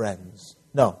 my friends."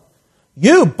 No,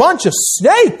 "You bunch of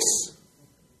snakes!"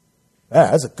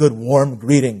 Yeah, that's a good warm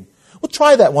greeting. We'll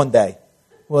try that one day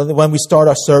when we start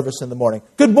our service in the morning.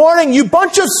 "Good morning, you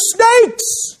bunch of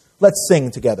snakes!" Let's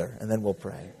sing together and then we'll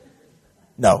pray.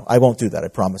 No, I won't do that. I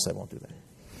promise I won't do that.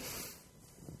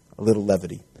 A little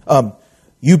levity.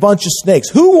 "You bunch of snakes,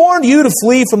 who warned you to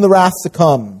flee from the wrath to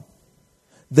come?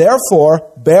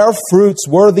 Therefore, bear fruits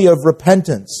worthy of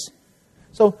repentance."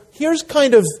 So here's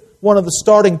kind of one of the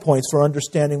starting points for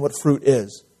understanding what fruit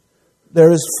is.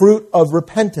 There is fruit of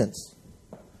repentance.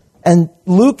 And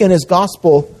Luke in his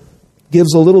gospel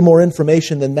gives a little more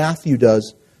information than Matthew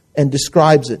does and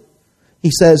describes it.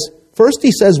 He says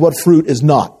what fruit is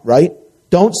not, right?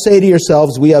 Don't say to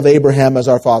yourselves, "We have Abraham as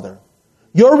our father."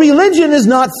 Your religion is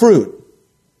not fruit.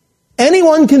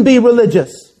 Anyone can be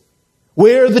religious.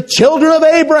 We're the children of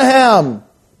Abraham.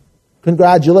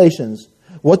 Congratulations.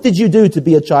 What did you do to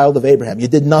be a child of Abraham? You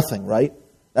did nothing, right?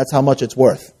 That's how much it's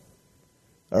worth.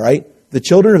 All right? The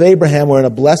children of Abraham were in a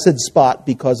blessed spot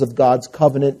because of God's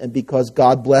covenant and because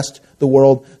God blessed the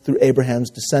world through Abraham's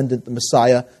descendant, the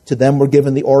Messiah. To them were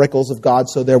given the oracles of God,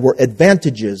 so there were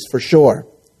advantages for sure.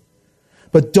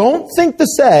 But don't think to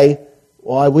say,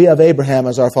 "Well, we have Abraham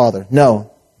as our father."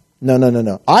 No.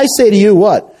 I say to you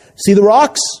what? See the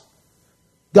rocks?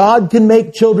 God can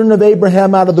make children of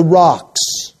Abraham out of the rocks.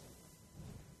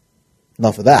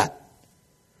 Enough of that.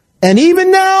 "And even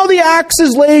now the axe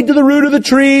is laid to the root of the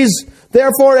trees.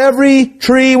 Therefore every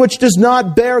tree which does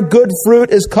not bear good fruit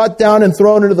is cut down and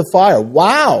thrown into the fire."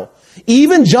 Wow.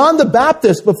 Even John the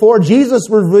Baptist, before Jesus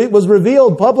was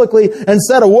revealed publicly and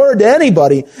said a word to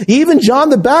anybody, even John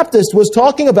the Baptist was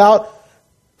talking about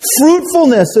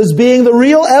fruitfulness as being the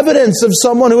real evidence of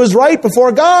someone who is right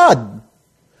before God.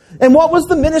 And what was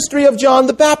the ministry of John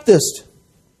the Baptist?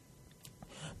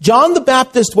 John the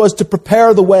Baptist was to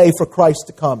prepare the way for Christ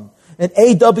to come. And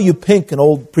A.W. Pink, an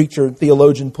old preacher and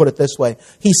theologian, put it this way.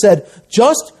 He said,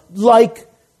 just like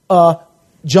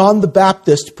John the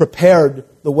Baptist prepared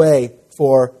the way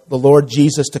for the Lord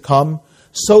Jesus to come,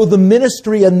 so the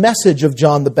ministry and message of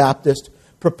John the Baptist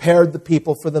prepared the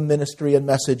people for the ministry and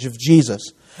message of Jesus.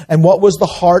 And what was the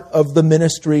heart of the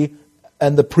ministry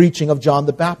and the preaching of John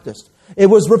the Baptist? It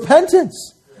was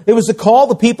repentance. It was to call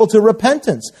the people to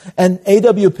repentance. And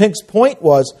A.W. Pink's point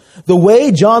was, the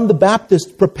way John the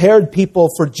Baptist prepared people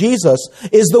for Jesus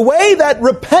is the way that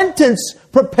repentance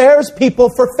prepares people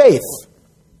for faith.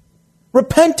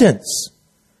 Repentance.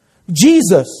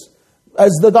 Jesus,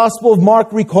 as the Gospel of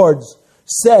Mark records,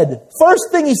 said, first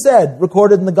thing he said,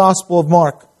 recorded in the Gospel of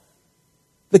Mark,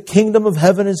 "The kingdom of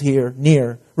heaven is here,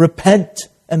 near. Repent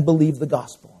and believe the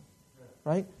gospel."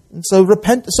 Right? And so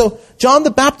John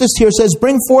the Baptist here says,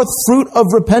 bring forth fruit of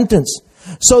repentance.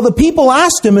 So the people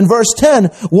asked him in verse 10,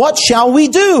 "What shall we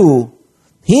do?"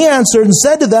 He answered and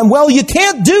said to them, "Well, you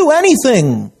can't do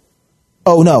anything."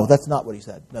 Oh no, that's not what he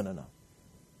said. No.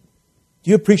 Do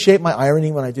you appreciate my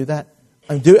irony when I do that?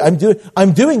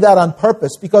 I'm doing that on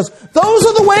purpose because those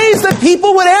are the ways that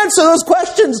people would answer those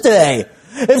questions today.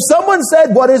 If someone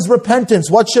said, what is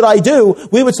repentance? What should I do?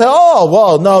 We would say, oh,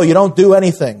 well, no, you don't do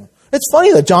anything. It's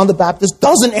funny that John the Baptist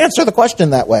doesn't answer the question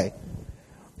that way.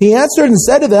 He answered and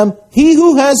said to them, he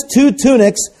who has 2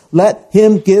 tunics, let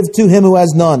him give to him who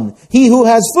has none. He who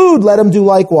has food, let him do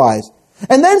likewise.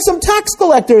 And then some tax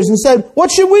collectors and said, what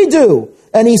should we do?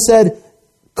 And he said,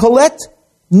 collect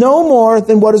no more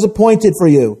than what is appointed for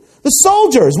you. The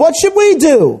soldiers, what should we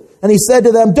do? And he said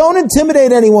to them, don't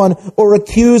intimidate anyone or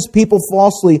accuse people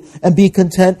falsely, and be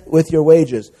content with your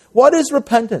wages. What is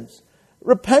repentance?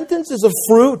 Repentance is a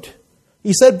fruit.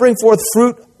 He said, bring forth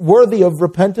fruit worthy of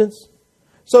repentance.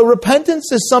 So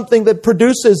repentance is something that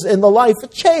produces in the life a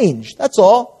change. That's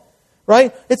all,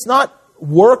 right? It's not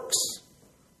works.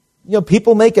 You know,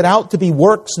 people make it out to be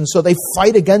works, and so they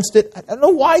fight against it. I don't know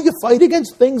why you fight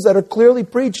against things that are clearly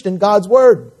preached in God's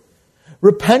Word.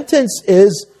 Repentance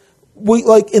is,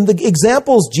 like in the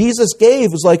examples Jesus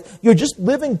gave, was like, you're just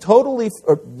living totally,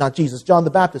 or not Jesus, John the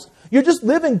Baptist. You're just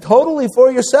living totally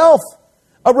for yourself.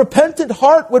 A repentant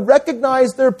heart would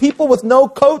recognize there are people with no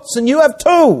coats, and you have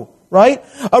 2. Right?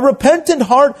 A repentant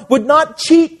heart would not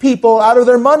cheat people out of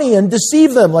their money and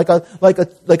deceive them like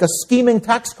a scheming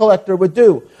tax collector would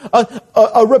do.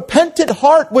 A repentant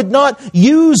heart would not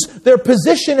use their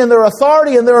position and their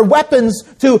authority and their weapons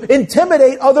to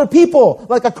intimidate other people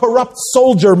like a corrupt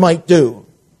soldier might do.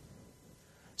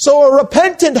 So a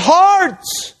repentant heart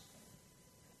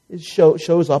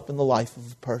shows up in the life of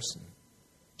a person.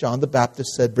 John the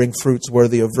Baptist said, bring fruits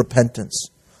worthy of repentance.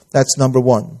 That's number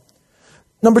 1.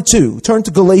 Number 2, turn to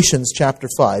Galatians chapter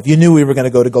 5. You knew we were going to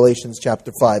go to Galatians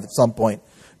chapter 5 at some point.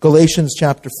 Galatians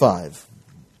chapter 5.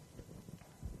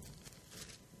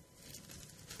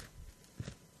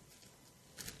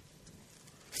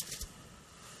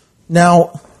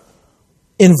 Now,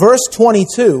 in verse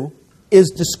 22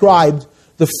 is described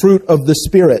the fruit of the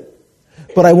Spirit.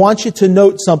 But I want you to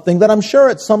note something that I'm sure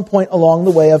at some point along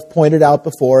the way I've pointed out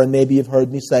before, and maybe you've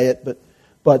heard me say it,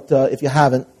 but if you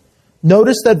haven't,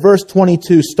 notice that verse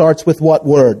 22 starts with what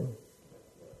word?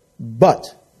 But.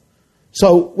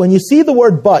 So when you see the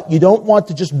word but, you don't want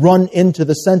to just run into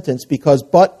the sentence, because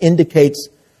but indicates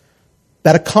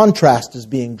that a contrast is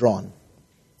being drawn.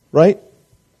 Right?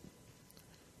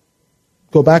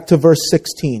 Go back to verse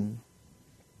 16.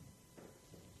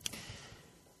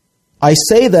 I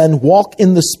say then, walk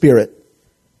in the Spirit,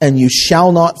 and you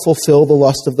shall not fulfill the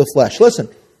lust of the flesh. Listen,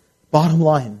 bottom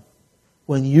line.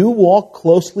 When you walk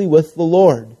closely with the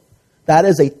Lord, that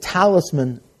is a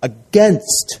talisman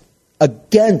against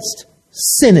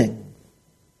sinning.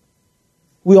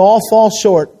 We all fall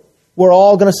short. We're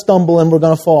all going to stumble and we're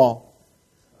going to fall.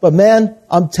 But man,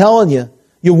 I'm telling you,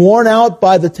 you're worn out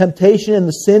by the temptation and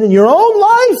the sin in your own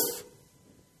life.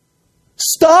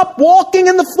 Stop walking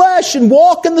in the flesh and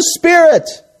walk in the Spirit.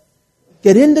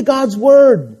 Get into God's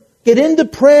Word. Get into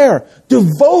prayer.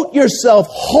 Devote yourself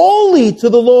wholly to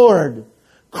the Lord.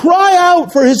 Cry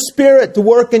out for His Spirit to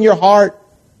work in your heart.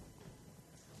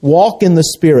 Walk in the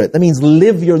Spirit. That means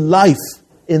live your life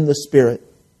in the Spirit.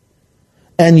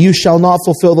 And you shall not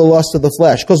fulfill the lust of the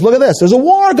flesh. Because look at this. There's a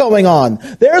war going on.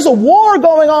 There's a war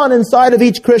going on inside of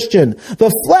each Christian.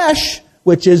 The flesh,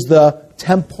 which is the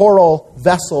temporal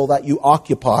vessel that you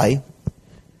occupy,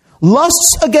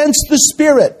 lusts against the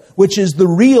Spirit, which is the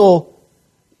real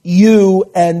you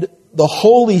and the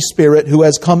Holy Spirit who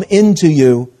has come into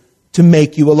you to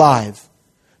make you alive.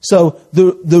 So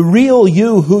the real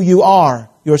you, who you are,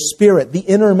 your spirit, the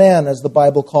inner man, as the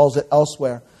Bible calls it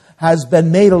elsewhere, has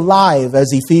been made alive,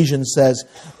 as Ephesians says,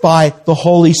 by the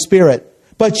Holy Spirit.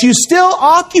 But you still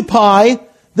occupy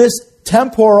this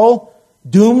temporal,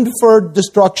 doomed for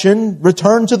destruction,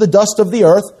 return to the dust of the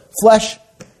earth, flesh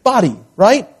body,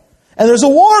 right? And there's a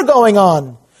war going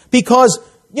on because,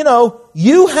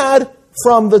 you had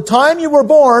from the time you were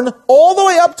born all the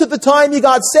way up to the time you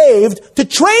got saved to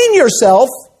train yourself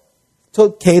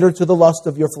to cater to the lust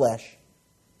of your flesh.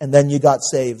 And then you got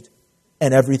saved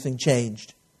and everything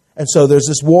changed. And so there's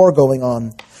this war going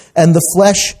on. And the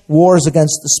flesh wars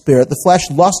against the Spirit. The flesh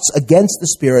lusts against the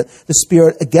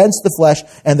Spirit against the flesh,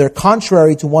 and they're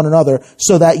contrary to one another,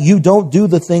 so that you don't do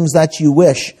the things that you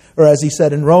wish. Or as he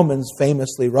said in Romans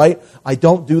famously, right? I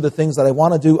don't do the things that I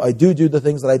want to do. I do the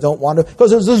things that I don't want to.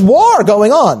 Because there's this war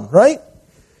going on, right?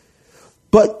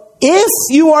 But if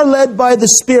you are led by the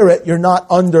Spirit, you're not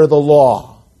under the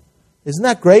law. Isn't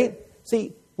that great?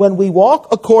 See, when we walk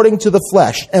according to the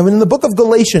flesh, and in the book of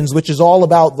Galatians, which is all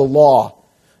about the law,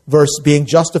 versus being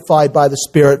justified by the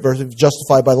Spirit versus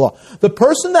justified by the law. The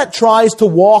person that tries to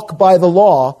walk by the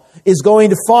law is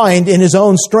going to find in his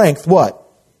own strength what?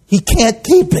 He can't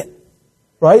keep it.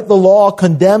 Right? The law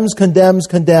condemns, condemns,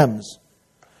 condemns.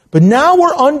 But now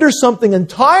we're under something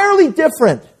entirely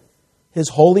different. His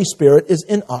Holy Spirit is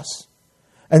in us.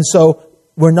 And so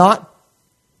we're not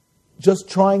just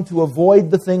trying to avoid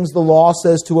the things the law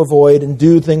says to avoid and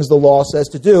do things the law says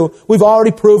to do. We've already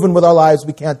proven with our lives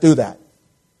we can't do that.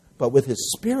 But with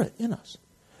His Spirit in us,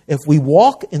 if we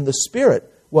walk in the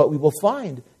Spirit, what we will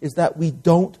find is that we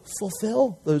don't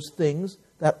fulfill those things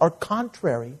that are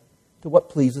contrary to what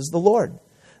pleases the Lord.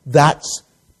 That's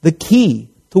the key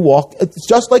to walk. It's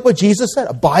just like what Jesus said,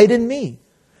 abide in me.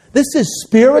 This is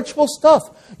spiritual stuff.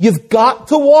 You've got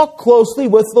to walk closely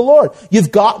with the Lord.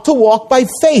 You've got to walk by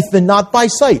faith and not by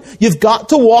sight. You've got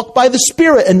to walk by the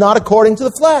Spirit and not according to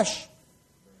the flesh.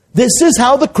 This is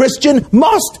how the Christian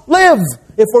must live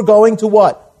if we're going to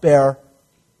what? Bear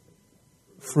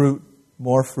fruit,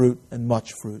 more fruit, and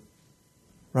much fruit.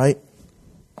 Right?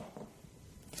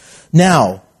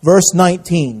 Now, verse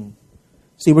 19.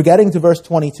 See, we're getting to verse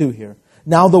 22 here.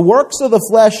 Now the works of the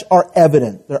flesh are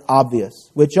evident. They're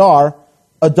obvious. Which are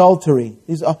adultery.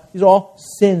 These are all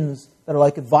sins that are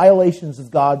like violations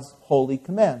of God's holy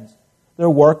commands. They're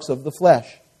works of the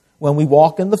flesh. When we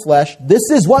walk in the flesh, this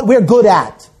is what we're good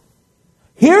at.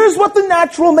 Here's what the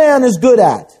natural man is good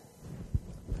at.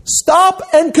 Stop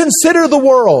and consider the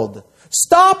world.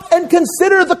 Stop and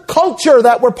consider the culture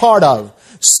that we're part of.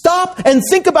 Stop and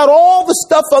think about all the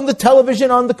stuff on the television,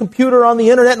 on the computer, on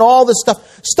the internet, and all this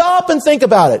stuff. Stop and think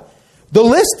about it. The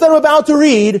list that I'm about to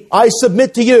read, I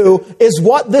submit to you, is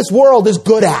what this world is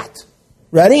good at.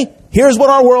 Ready? Here's what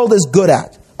our world is good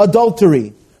at.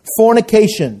 Adultery,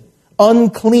 fornication,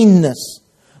 uncleanness,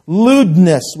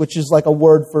 lewdness, which is like a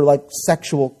word for like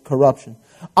sexual corruption,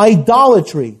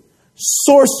 idolatry,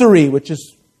 sorcery, which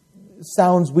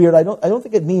sounds weird. I don't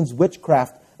think it means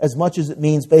witchcraft as much as it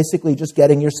means basically just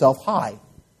getting yourself high.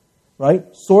 Right?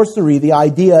 Sorcery, the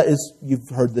idea is, you've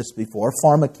heard this before,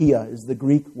 pharmakia is the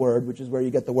Greek word, which is where you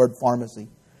get the word pharmacy.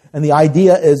 And the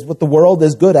idea is what the world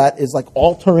is good at is like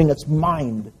altering its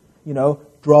mind. You know,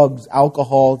 drugs,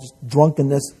 alcohol, just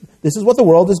drunkenness. This is what the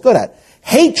world is good at.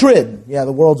 Hatred. Yeah,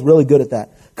 the world's really good at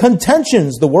that.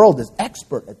 Contentions. The world is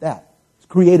expert at that. It's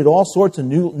created all sorts of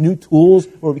new tools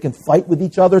where we can fight with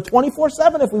each other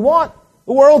 24/7 if we want.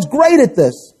 The world's great at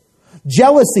this.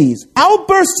 Jealousies,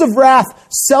 outbursts of wrath,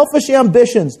 selfish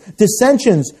ambitions,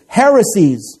 dissensions,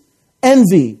 heresies,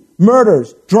 envy,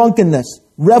 murders, drunkenness,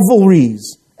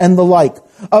 revelries, and the like,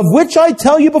 of which I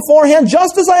tell you beforehand,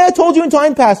 just as I had told you in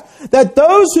time past, that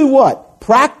those who what?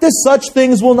 Practice such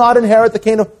things will not inherit the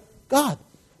kingdom of God.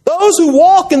 Those who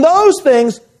walk in those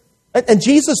things. And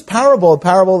Jesus' parable, the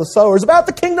parable of the sower, is about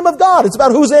the kingdom of God. It's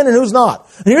about who's in and who's not.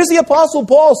 And here's the Apostle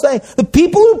Paul saying, the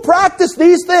people who practice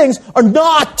these things are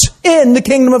not in the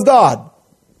kingdom of God.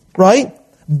 Right?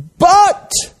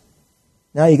 But,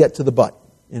 now you get to the but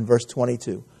in verse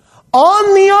 22.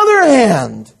 On the other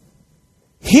hand,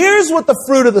 here's what the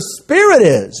fruit of the Spirit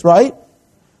is, right?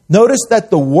 Notice that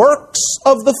the works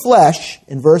of the flesh,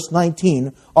 in verse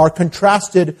 19, are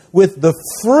contrasted with the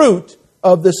fruit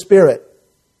of the Spirit.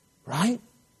 Right?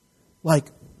 Like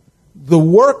the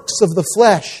works of the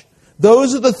flesh.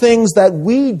 Those are the things that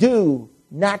we do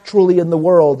naturally in the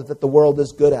world that the world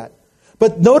is good at.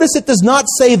 But notice it does not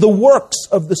say the works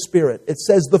of the Spirit. It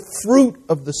says the fruit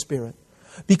of the Spirit.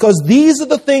 Because these are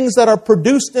the things that are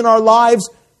produced in our lives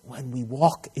when we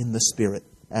walk in the Spirit,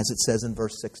 as it says in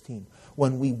verse 16.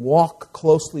 When we walk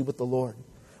closely with the Lord.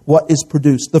 What is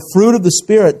produced? The fruit of the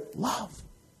Spirit, love,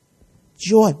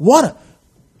 joy.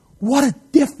 What a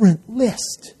different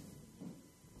list.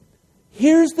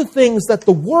 Here's the things that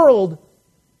the world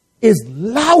is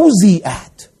lousy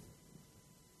at.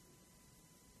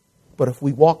 But if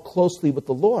we walk closely with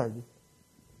the Lord,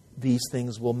 these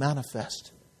things will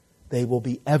manifest. They will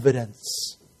be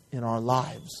evidence in our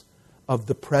lives of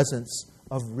the presence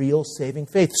of real saving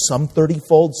faith. Some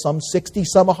 30-fold, some 60,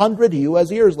 some 100. He who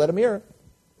has ears, let him hear.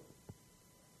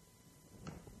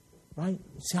 Right?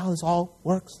 See how this all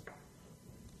works?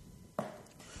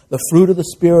 The fruit of the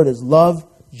Spirit is love,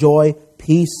 joy,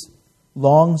 peace,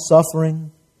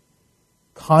 long-suffering,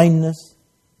 kindness,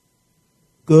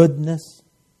 goodness,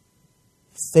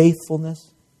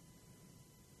 faithfulness,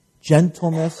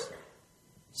 gentleness,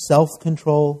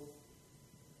 self-control.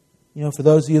 You know, for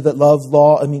those of you that love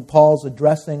law, Paul's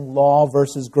addressing law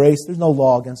versus grace. There's no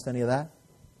law against any of that.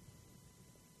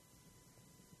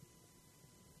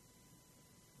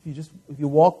 If you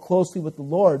walk closely with the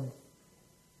Lord,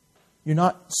 you're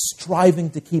not striving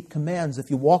to keep commands.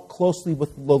 If you walk closely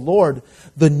with the Lord,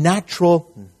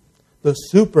 the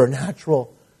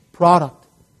supernatural product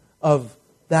of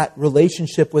that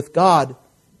relationship with God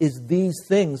is these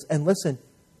things. And listen,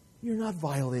 You're not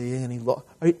violating any law.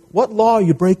 What law are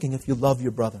you breaking if you love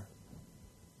your brother?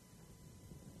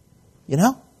 You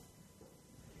know?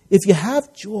 If you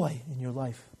have joy in your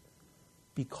life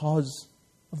because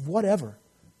of whatever,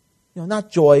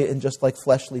 not joy in just like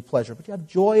fleshly pleasure, but you have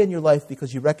joy in your life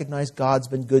because you recognize God's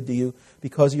been good to you,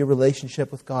 because of your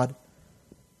relationship with God.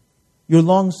 You're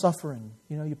long-suffering.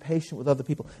 You're patient with other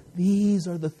people. These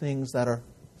are the things that are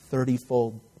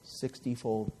 30-fold,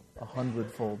 60-fold,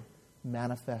 100-fold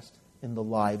manifest in the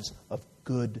lives of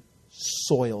good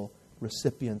soil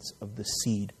recipients of the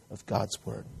seed of God's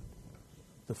Word.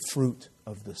 The fruit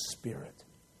of the Spirit.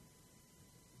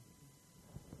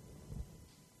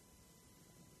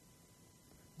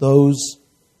 Those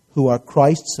who are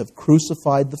Christ's have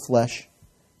crucified the flesh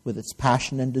with its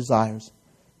passion and desires.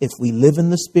 If we live in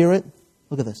the Spirit,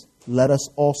 look at this, let us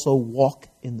also walk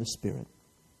in the Spirit.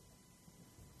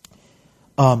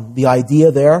 The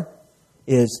idea there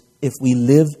is if we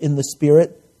live in the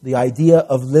Spirit, the idea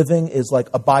of living is like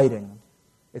abiding.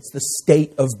 It's the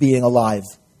state of being alive.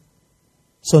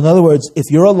 So in other words, if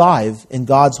you're alive in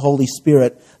God's Holy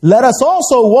Spirit, let us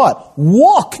also what?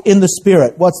 Walk in the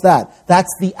Spirit. What's that? That's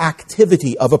the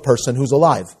activity of a person who's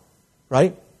alive,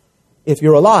 right? If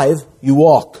you're alive, you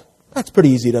walk. That's pretty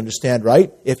easy to understand,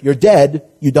 right? If you're dead,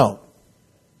 you don't.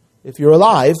 If you're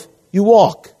alive, you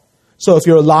walk. So if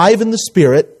you're alive in the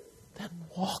Spirit, then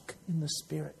walk in the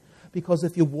Spirit. Because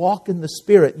if you walk in the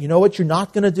Spirit, you know what you're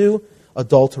not going to do?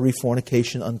 Adultery,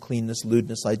 fornication, uncleanness,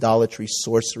 lewdness, idolatry,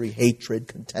 sorcery, hatred,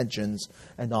 contentions,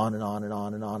 and on and on and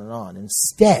on and on and on.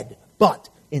 Instead,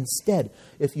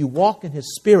 if you walk in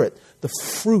His Spirit, the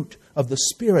fruit of the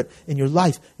Spirit in your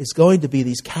life is going to be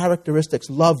these characteristics: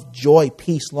 love, joy,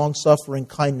 peace, long-suffering,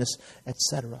 kindness,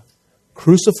 etc.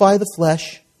 Crucify the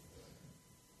flesh,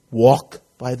 walk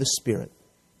by the Spirit.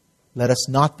 Let us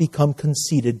not become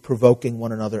conceited, provoking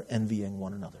one another, envying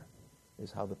one another,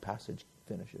 is how the passage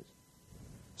finishes.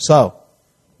 So,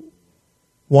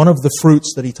 one of the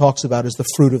fruits that he talks about is the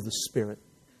fruit of the Spirit.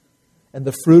 And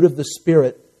the fruit of the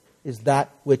Spirit is that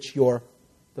which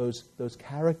those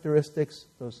characteristics,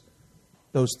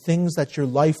 those things that your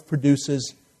life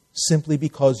produces simply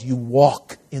because you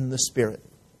walk in the Spirit.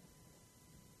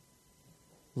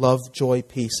 Love, joy,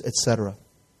 peace, etc.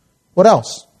 What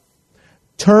else?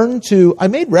 I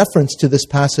made reference to this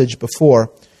passage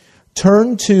before.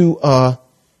 Turn to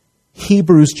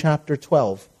Hebrews chapter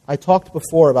 12. I talked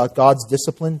before about God's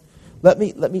discipline. Let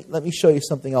me show you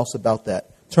something else about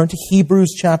that. Turn to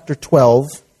Hebrews chapter 12.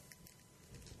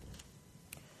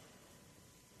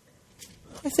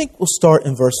 I think we'll start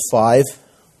in verse 5.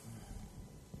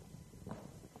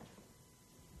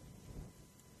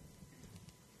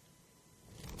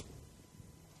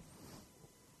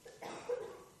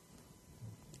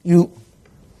 You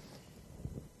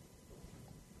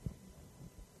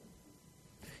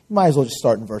might as well just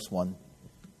start in verse 1.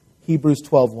 Hebrews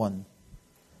 12:1.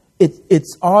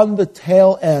 It's on the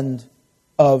tail end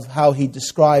of how he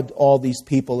described all these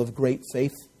people of great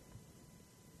faith.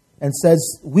 And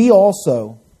says, we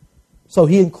also. So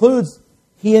he includes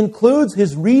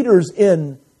his readers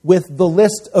in with the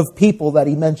list of people that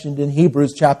he mentioned in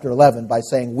Hebrews chapter 11 by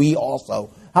saying, we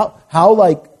also. How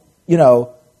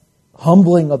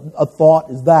humbling a thought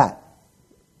is that?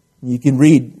 You can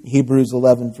read Hebrews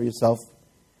 11 for yourself.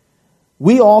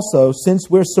 We also, since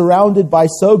we're surrounded by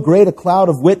so great a cloud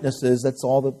of witnesses, that's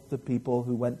all the people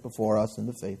who went before us in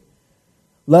the faith,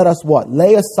 let us what?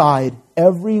 Lay aside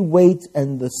every weight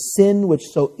and the sin which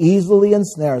so easily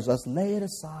ensnares us. Lay it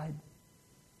aside.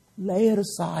 Lay it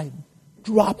aside.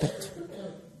 Drop it.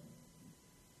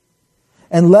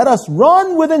 And let us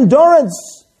run with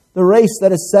endurance the race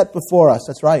that is set before us.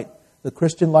 That's right. The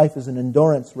Christian life is an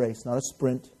endurance race, not a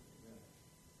sprint.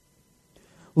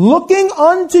 Looking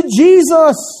unto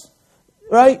Jesus.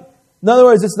 Right? In other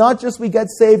words, it's not just we get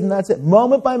saved and that's it.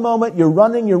 Moment by moment, you're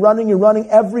running.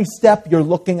 Every step, you're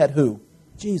looking at who?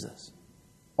 Jesus.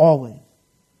 Always.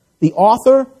 The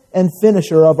author and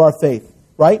finisher of our faith.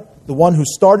 Right? The one who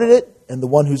started it and the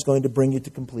one who's going to bring you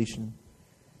to completion.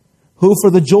 Who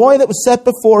for the joy that was set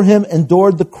before him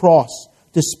endured the cross,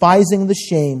 despising the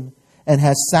shame, and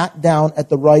has sat down at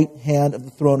the right hand of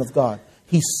the throne of God.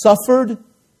 He suffered.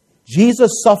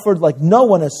 Jesus suffered like no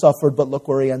one has suffered, but look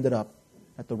where he ended up.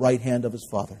 At the right hand of his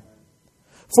Father.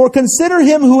 For consider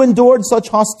him who endured such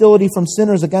hostility from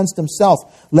sinners against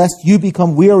himself, lest you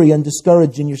become weary and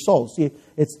discouraged in your souls. See,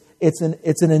 it's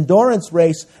an endurance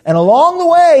race. And along the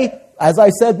way, as I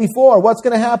said before, what's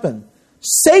going to happen?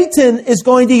 Satan is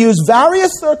going to use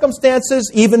various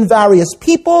circumstances, even various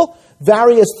people,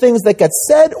 various things that get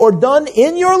said or done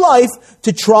in your life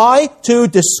to try to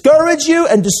discourage you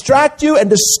and distract you and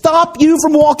to stop you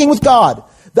from walking with God.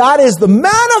 That is the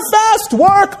manifest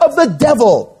work of the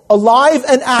devil, alive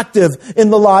and active in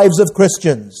the lives of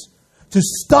Christians, to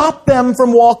stop them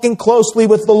from walking closely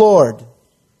with the Lord.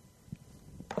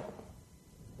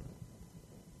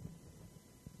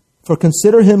 For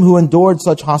consider him who endured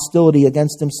such hostility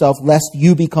against himself, lest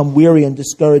you become weary and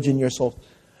discouraged in your souls.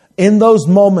 In those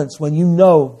moments when you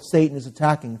know Satan is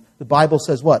attacking, the Bible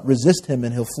says what? Resist him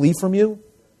and he'll flee from you.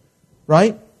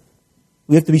 Right?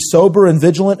 We have to be sober and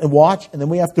vigilant and watch, and then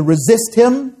we have to resist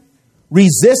him,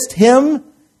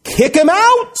 kick him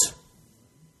out.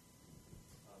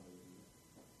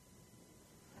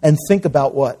 And think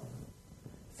about what?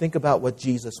 Think about what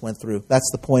Jesus went through. That's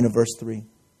the point of verse 3.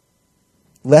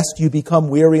 Lest you become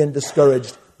weary and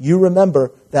discouraged. You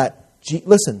remember that,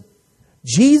 listen,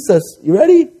 Jesus, you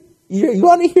ready? You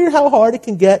want to hear how hard it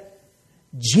can get?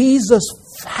 Jesus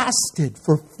fasted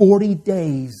for 40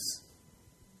 days.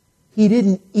 He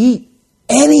didn't eat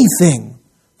anything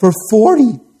for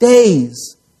 40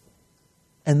 days.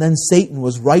 And then Satan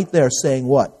was right there saying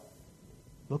what?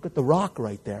 Look at the rock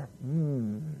right there.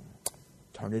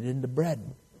 Turn it into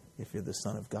bread if you're the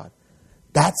Son of God.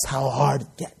 That's how hard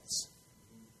it gets.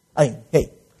 I mean, hey,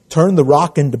 turn the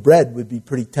rock into bread would be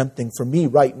pretty tempting for me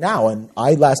right now, and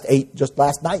I ate just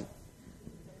last night.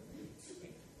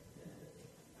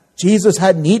 Jesus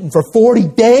hadn't eaten for 40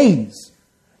 days,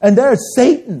 and there's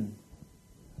Satan.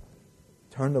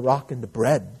 Turn the rock into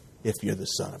bread if you're the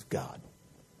Son of God.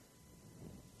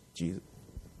 Jesus,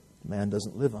 man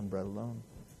doesn't live on bread alone.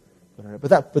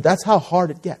 But that's how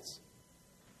hard it gets.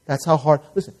 That's how hard.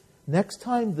 Listen, next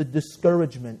time the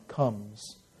discouragement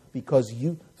comes, because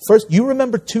you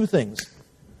remember two things.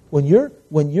 When you're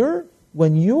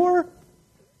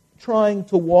trying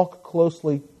to walk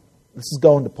closely, this is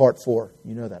going to part 4.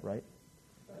 You know that, right?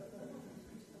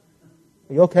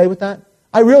 Are you okay with that?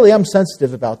 I really am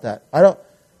sensitive about that. I don't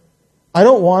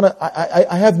want to.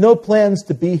 I have no plans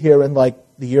to be here in like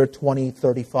the year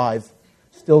 2035,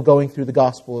 still going through the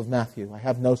Gospel of Matthew. I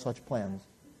have no such plans.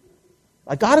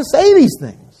 I got to say these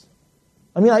things.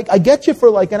 I mean, I get you for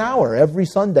like an hour every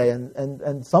Sunday,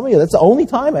 and some of you, that's the only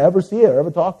time I ever see you or ever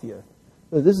talk to you.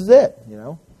 So this is it, you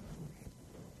know.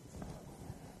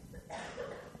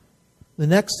 The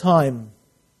next time,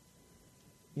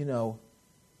 you know,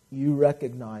 you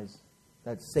recognize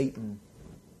that Satan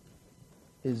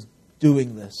is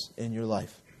doing this in your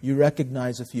life, you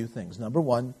recognize a few things. Number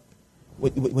one,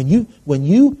 when you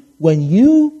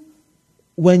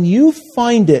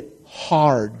find it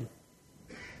hard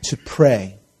to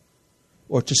pray,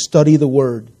 or to study the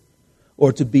Word,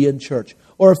 or to be in church,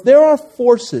 or if there are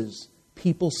forces,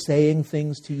 people saying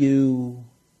things to you,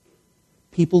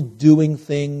 people doing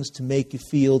things to make you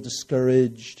feel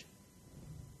discouraged,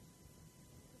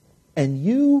 and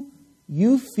you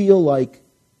feel like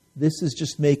this is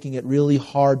just making it really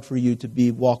hard for you to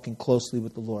be walking closely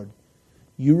with the Lord,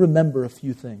 you remember a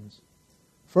few things.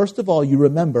 First of all, you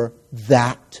remember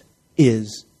that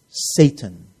is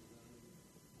Satan.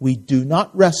 We do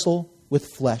not wrestle with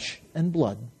flesh and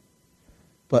blood,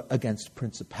 but against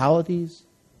principalities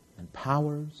and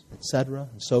powers, etc.,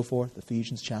 and so forth,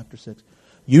 Ephesians chapter 6.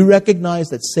 You recognize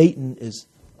that Satan is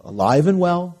alive and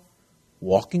well,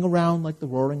 walking around like the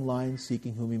roaring lion,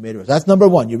 seeking whom he may devour. That's number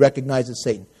one. You recognize it's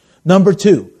Satan. Number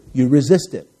two, you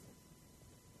resist it,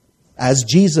 as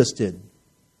Jesus did.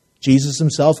 Jesus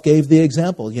himself gave the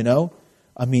example, you know.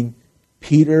 I mean,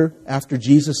 Peter, after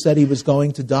Jesus said he was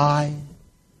going to die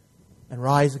and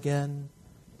rise again,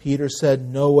 Peter said,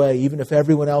 no way, even if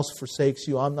everyone else forsakes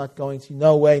you, I'm not going to.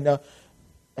 No way, no.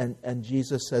 And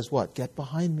Jesus says what? Get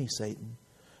behind me, Satan.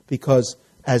 Because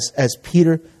as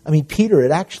Peter,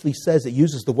 it actually says, it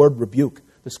uses the word rebuke.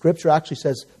 The scripture actually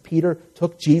says Peter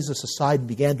took Jesus aside and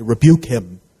began to rebuke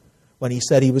him when he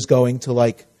said he was going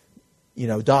to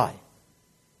die.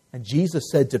 And Jesus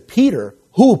said to Peter,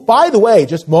 who, by the way,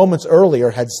 just moments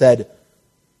earlier had said,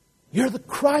 you're the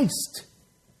Christ,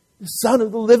 the Son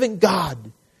of the living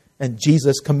God. And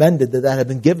Jesus commended that had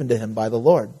been given to him by the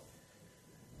Lord.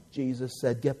 Jesus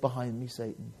said, get behind me,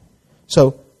 Satan.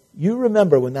 So you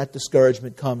remember when that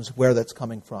discouragement comes, where that's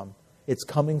coming from. It's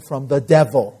coming from the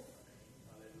devil.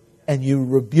 And you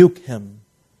rebuke him.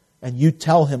 And you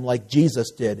tell him like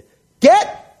Jesus did,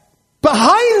 get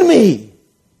behind me!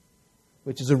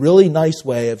 Which is a really nice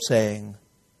way of saying,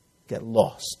 get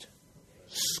lost.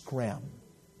 Scram.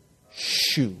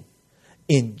 Shoo.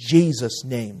 In Jesus'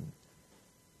 name.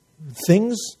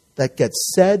 Things that get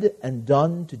said and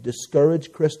done to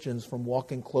discourage Christians from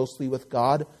walking closely with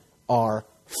God are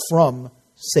from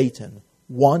Satan,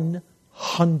 100%.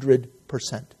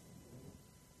 100%.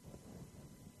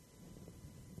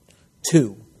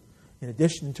 2, in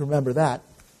addition to remember that,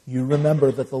 you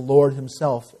remember that the Lord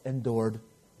himself endured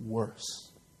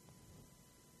worse.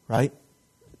 Right?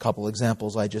 A couple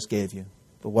examples I just gave you.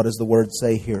 But what does the word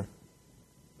say here?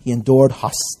 He endured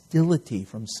hostility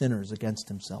from sinners against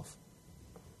himself.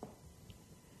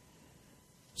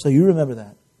 So you remember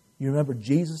that. You remember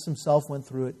Jesus himself went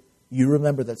through it. You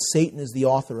remember that Satan is the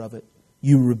author of it.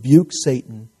 You rebuke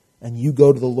Satan and you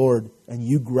go to the Lord and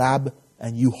you grab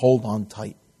and you hold on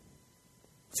tight.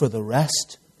 For the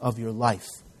rest of your life,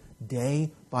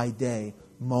 day by day,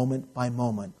 moment by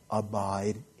moment,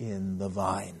 abide in the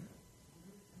vine.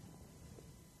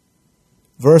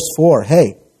 Verse 4,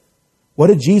 hey, what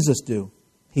did Jesus do?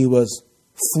 He was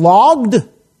flogged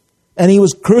and he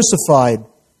was crucified.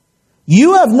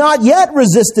 You have not yet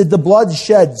resisted the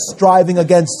bloodshed striving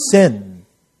against sin.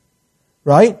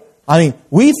 Right? I mean,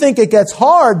 we think it gets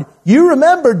hard. You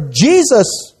remember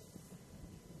Jesus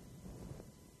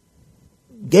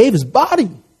gave his body,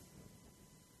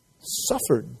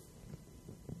 suffered.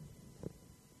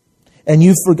 And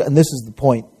you've forgotten, this is the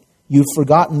point, you've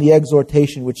forgotten the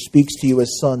exhortation which speaks to you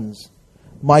as sons.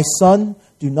 My son,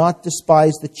 do not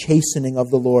despise the chastening of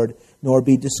the Lord, nor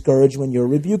be discouraged when you're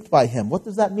rebuked by him. What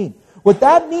does that mean? What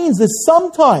that means is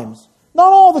sometimes,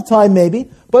 not all the time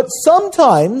maybe, but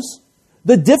sometimes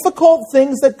the difficult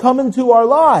things that come into our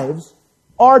lives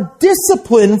are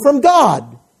discipline from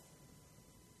God.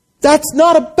 That's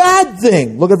not a bad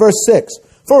thing. Look at verse 6.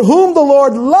 For whom the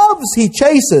Lord loves, he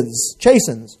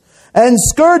chastens, and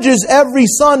scourges every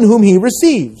son whom he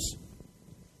receives.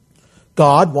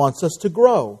 God wants us to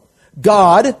grow.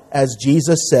 God, as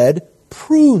Jesus said,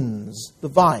 prunes the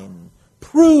vine,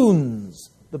 prunes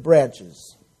the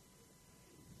branches.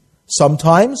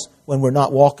 Sometimes, when we're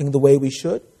not walking the way we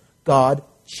should, God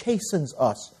chastens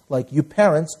us like you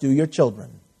parents do your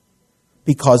children,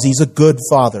 because he's a good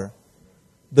father.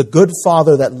 The good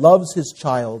father that loves his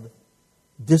child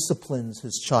disciplines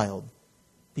his child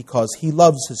because he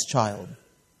loves his child.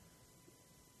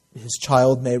 His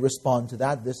child may respond to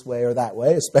that this way or that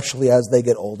way, especially as they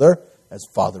get older. As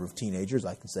father of teenagers,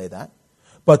 I can say that.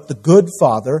 But the good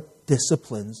father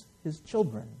disciplines his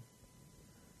children.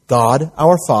 God,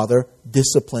 our Father,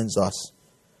 disciplines us.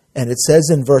 And it says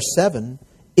in verse 7,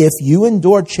 if you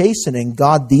endure chastening,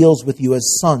 God deals with you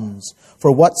as sons.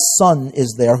 For what son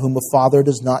is there whom a father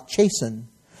does not chasten?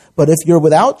 But if you're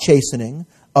without chastening,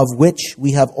 of which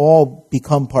we have all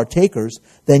become partakers,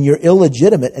 then you're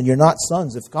illegitimate and you're not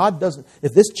sons.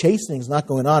 If this chastening is not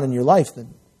going on in your life,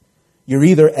 then you're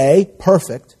either A,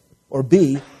 perfect, or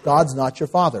B, God's not your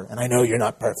father. And I know you're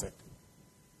not perfect.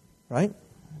 Right?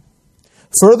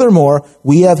 Furthermore,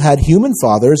 we have had human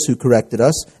fathers who corrected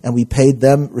us, and we paid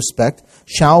them respect.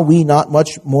 Shall we not much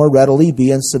more readily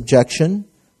be in subjection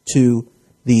to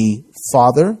the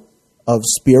Father of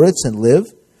spirits and live?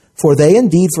 For they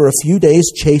indeed for a few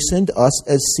days chastened us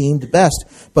as seemed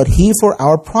best, but he for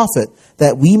our profit,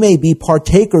 that we may be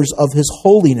partakers of his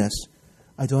holiness.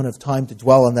 I don't have time to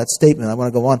dwell on that statement. I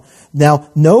want to go on.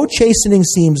 Now, no chastening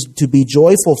seems to be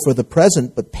joyful for the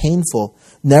present, but painful.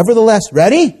 Nevertheless,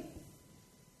 ready?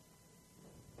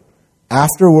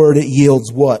 Afterward it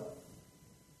yields what?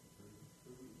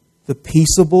 The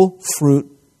peaceable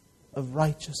fruit of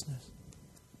righteousness.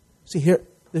 See here,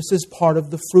 this is part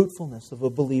of the fruitfulness of a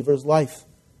believer's life,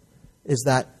 is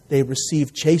that they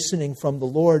receive chastening from the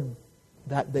Lord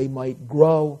that they might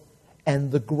grow.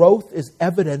 And the growth is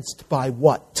evidenced by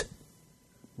what?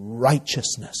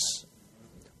 Righteousness.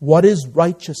 What is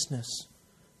righteousness?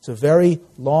 It's a very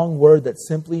long word that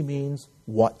simply means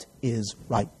what is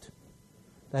right.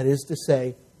 That is to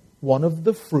say, one of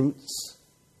the fruits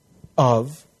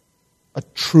of a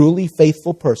truly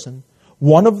faithful person,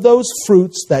 one of those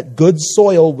fruits that good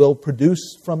soil will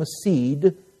produce from a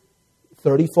seed,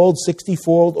 30-fold,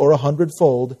 60-fold, or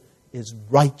 100-fold, is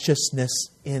righteousness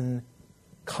in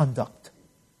conduct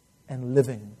and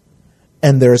living.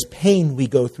 And there's pain we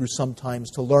go through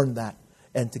sometimes to learn that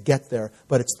and to get there.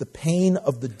 But it's the pain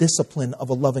of the discipline of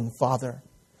a loving Father.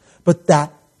 But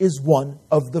that is one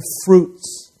of the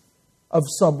fruits of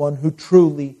someone who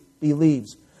truly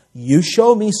believes. You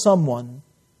show me someone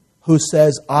who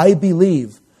says, I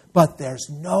believe, but there's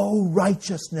no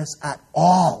righteousness at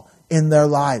all in their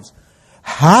lives.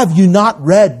 Have you not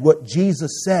read what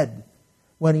Jesus said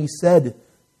when he said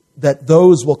that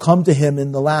those will come to him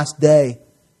in the last day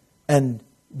and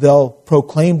they'll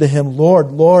proclaim to him,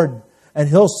 Lord, Lord, and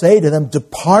he'll say to them,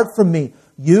 depart from me,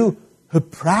 you who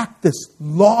practice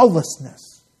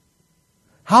lawlessness.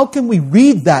 How can we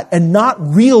read that and not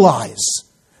realize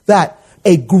that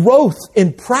a growth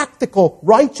in practical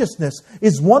righteousness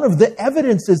is one of the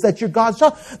evidences that you're God's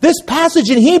child. This passage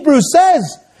in Hebrews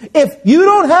says, if you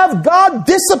don't have God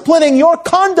disciplining your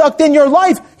conduct in your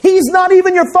life, He's not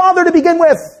even your Father to begin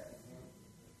with.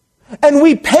 And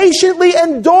we patiently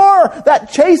endure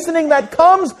that chastening that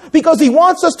comes because He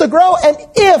wants us to grow. And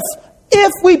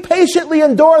if we patiently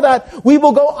endure that, we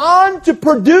will go on to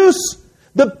produce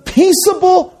the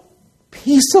peaceable,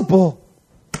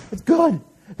 it's good,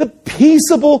 the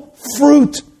peaceable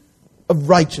fruit of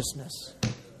righteousness.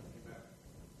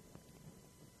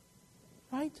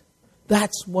 Right?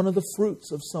 That's one of the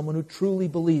fruits of someone who truly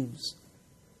believes.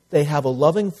 They have a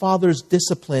loving Father's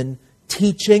discipline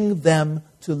teaching them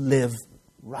to live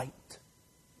right.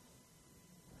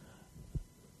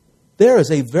 There is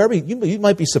a you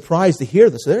might be surprised to hear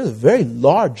this, there's a very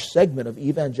large segment of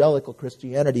evangelical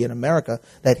Christianity in America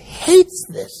that hates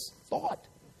this thought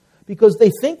because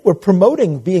they think we're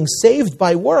promoting being saved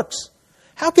by works.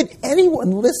 How can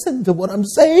anyone listen to what I'm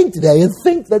saying today and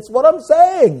think that's what I'm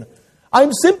saying?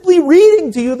 I'm simply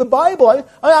reading to you the Bible. I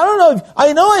don't know.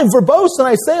 I know I'm verbose and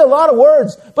I say a lot of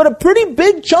words, but a pretty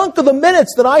big chunk of the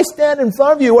minutes that I stand in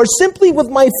front of you are simply with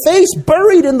my face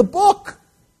buried in the book.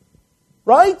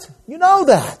 Right? You know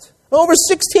that. Over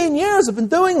 16 years I've been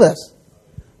doing this.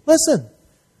 Listen,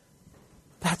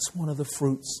 that's one of the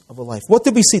fruits of a life. What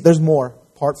did we see? There's more.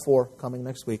 Part 4 coming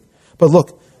next week. But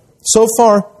look, so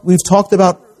far we've talked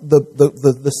about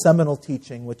the seminal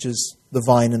teaching, which is the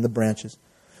vine and the branches.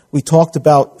 We talked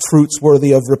about fruits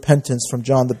worthy of repentance from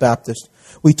John the Baptist.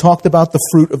 We talked about the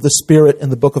fruit of the Spirit in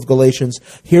the book of Galatians.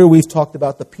 Here we've talked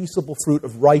about the peaceable fruit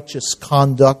of righteous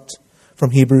conduct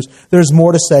from Hebrews. There's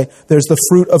more to say. There's the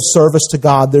fruit of service to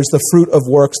God. There's the fruit of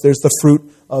works. There's the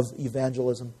fruit of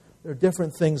evangelism. There are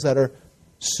different things that are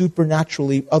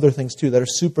supernaturally, other things too, that are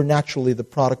supernaturally the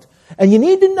product. And you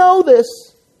need to know this.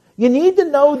 You need to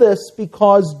know this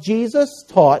because Jesus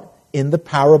taught in the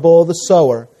parable of the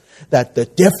sower that the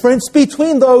difference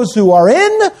between those who are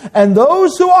in and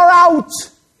those who are out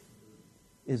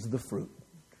is the fruit.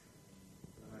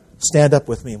 Stand up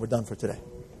with me and we're done for today.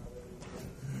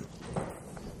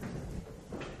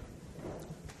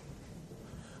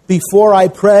 Before I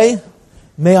pray,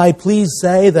 may I please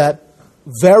say that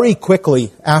very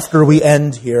quickly after we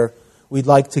end here, we'd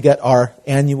like to get our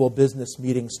annual business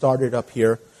meeting started up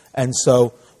here. And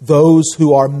so those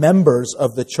who are members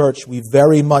of the church, we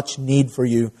very much need for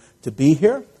you to be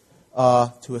here,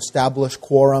 to establish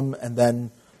quorum and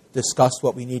then discuss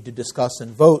what we need to discuss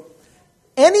and vote.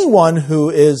 Anyone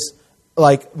who is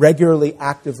regularly,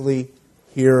 actively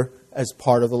here as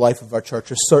part of the life of our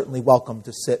church is certainly welcome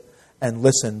to sit and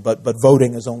listen, but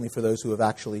voting is only for those who have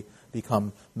actually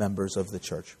become members of the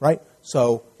church, right?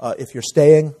 So if you're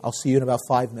staying, I'll see you in about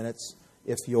 5 minutes.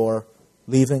 If you're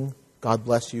leaving, God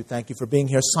bless you. Thank you for being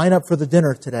here. Sign up for the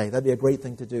dinner today. That'd be a great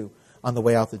thing to do on the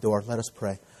way out the door. Let us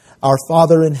pray. Our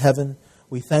Father in heaven,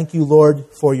 we thank you, Lord,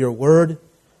 for your word.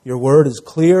 Your word is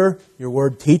clear. Your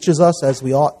word teaches us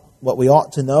what we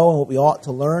ought to know and what we ought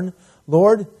to learn.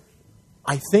 Lord,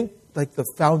 I think the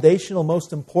foundational,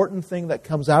 most important thing that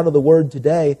comes out of the word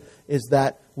today is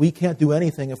that we can't do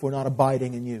anything if we're not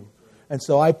abiding in you. And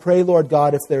so I pray, Lord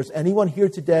God, if there's anyone here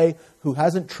today who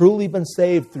hasn't truly been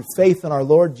saved through faith in our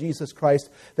Lord Jesus Christ,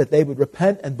 that they would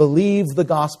repent and believe the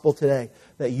gospel today,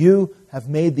 that you have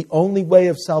made the only way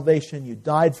of salvation. You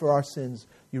died for our sins.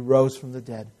 You rose from the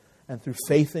dead. And through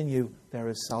faith in you, there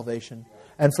is salvation.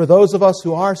 And for those of us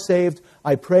who are saved,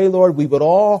 I pray, Lord, we would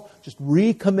all just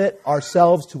recommit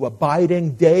ourselves to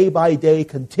abiding day by day,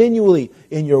 continually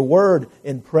in your word,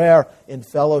 in prayer, in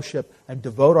fellowship, and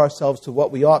devote ourselves to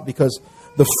what we ought, because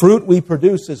the fruit we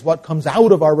produce is what comes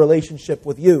out of our relationship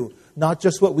with you, not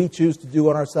just what we choose to do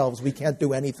on ourselves. We can't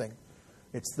do anything.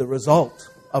 It's the result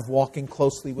of walking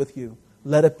closely with you.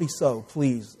 Let it be so,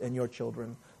 please, in your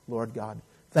children, Lord God.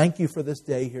 Thank you for this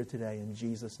day here today. In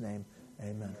Jesus' name,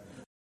 amen.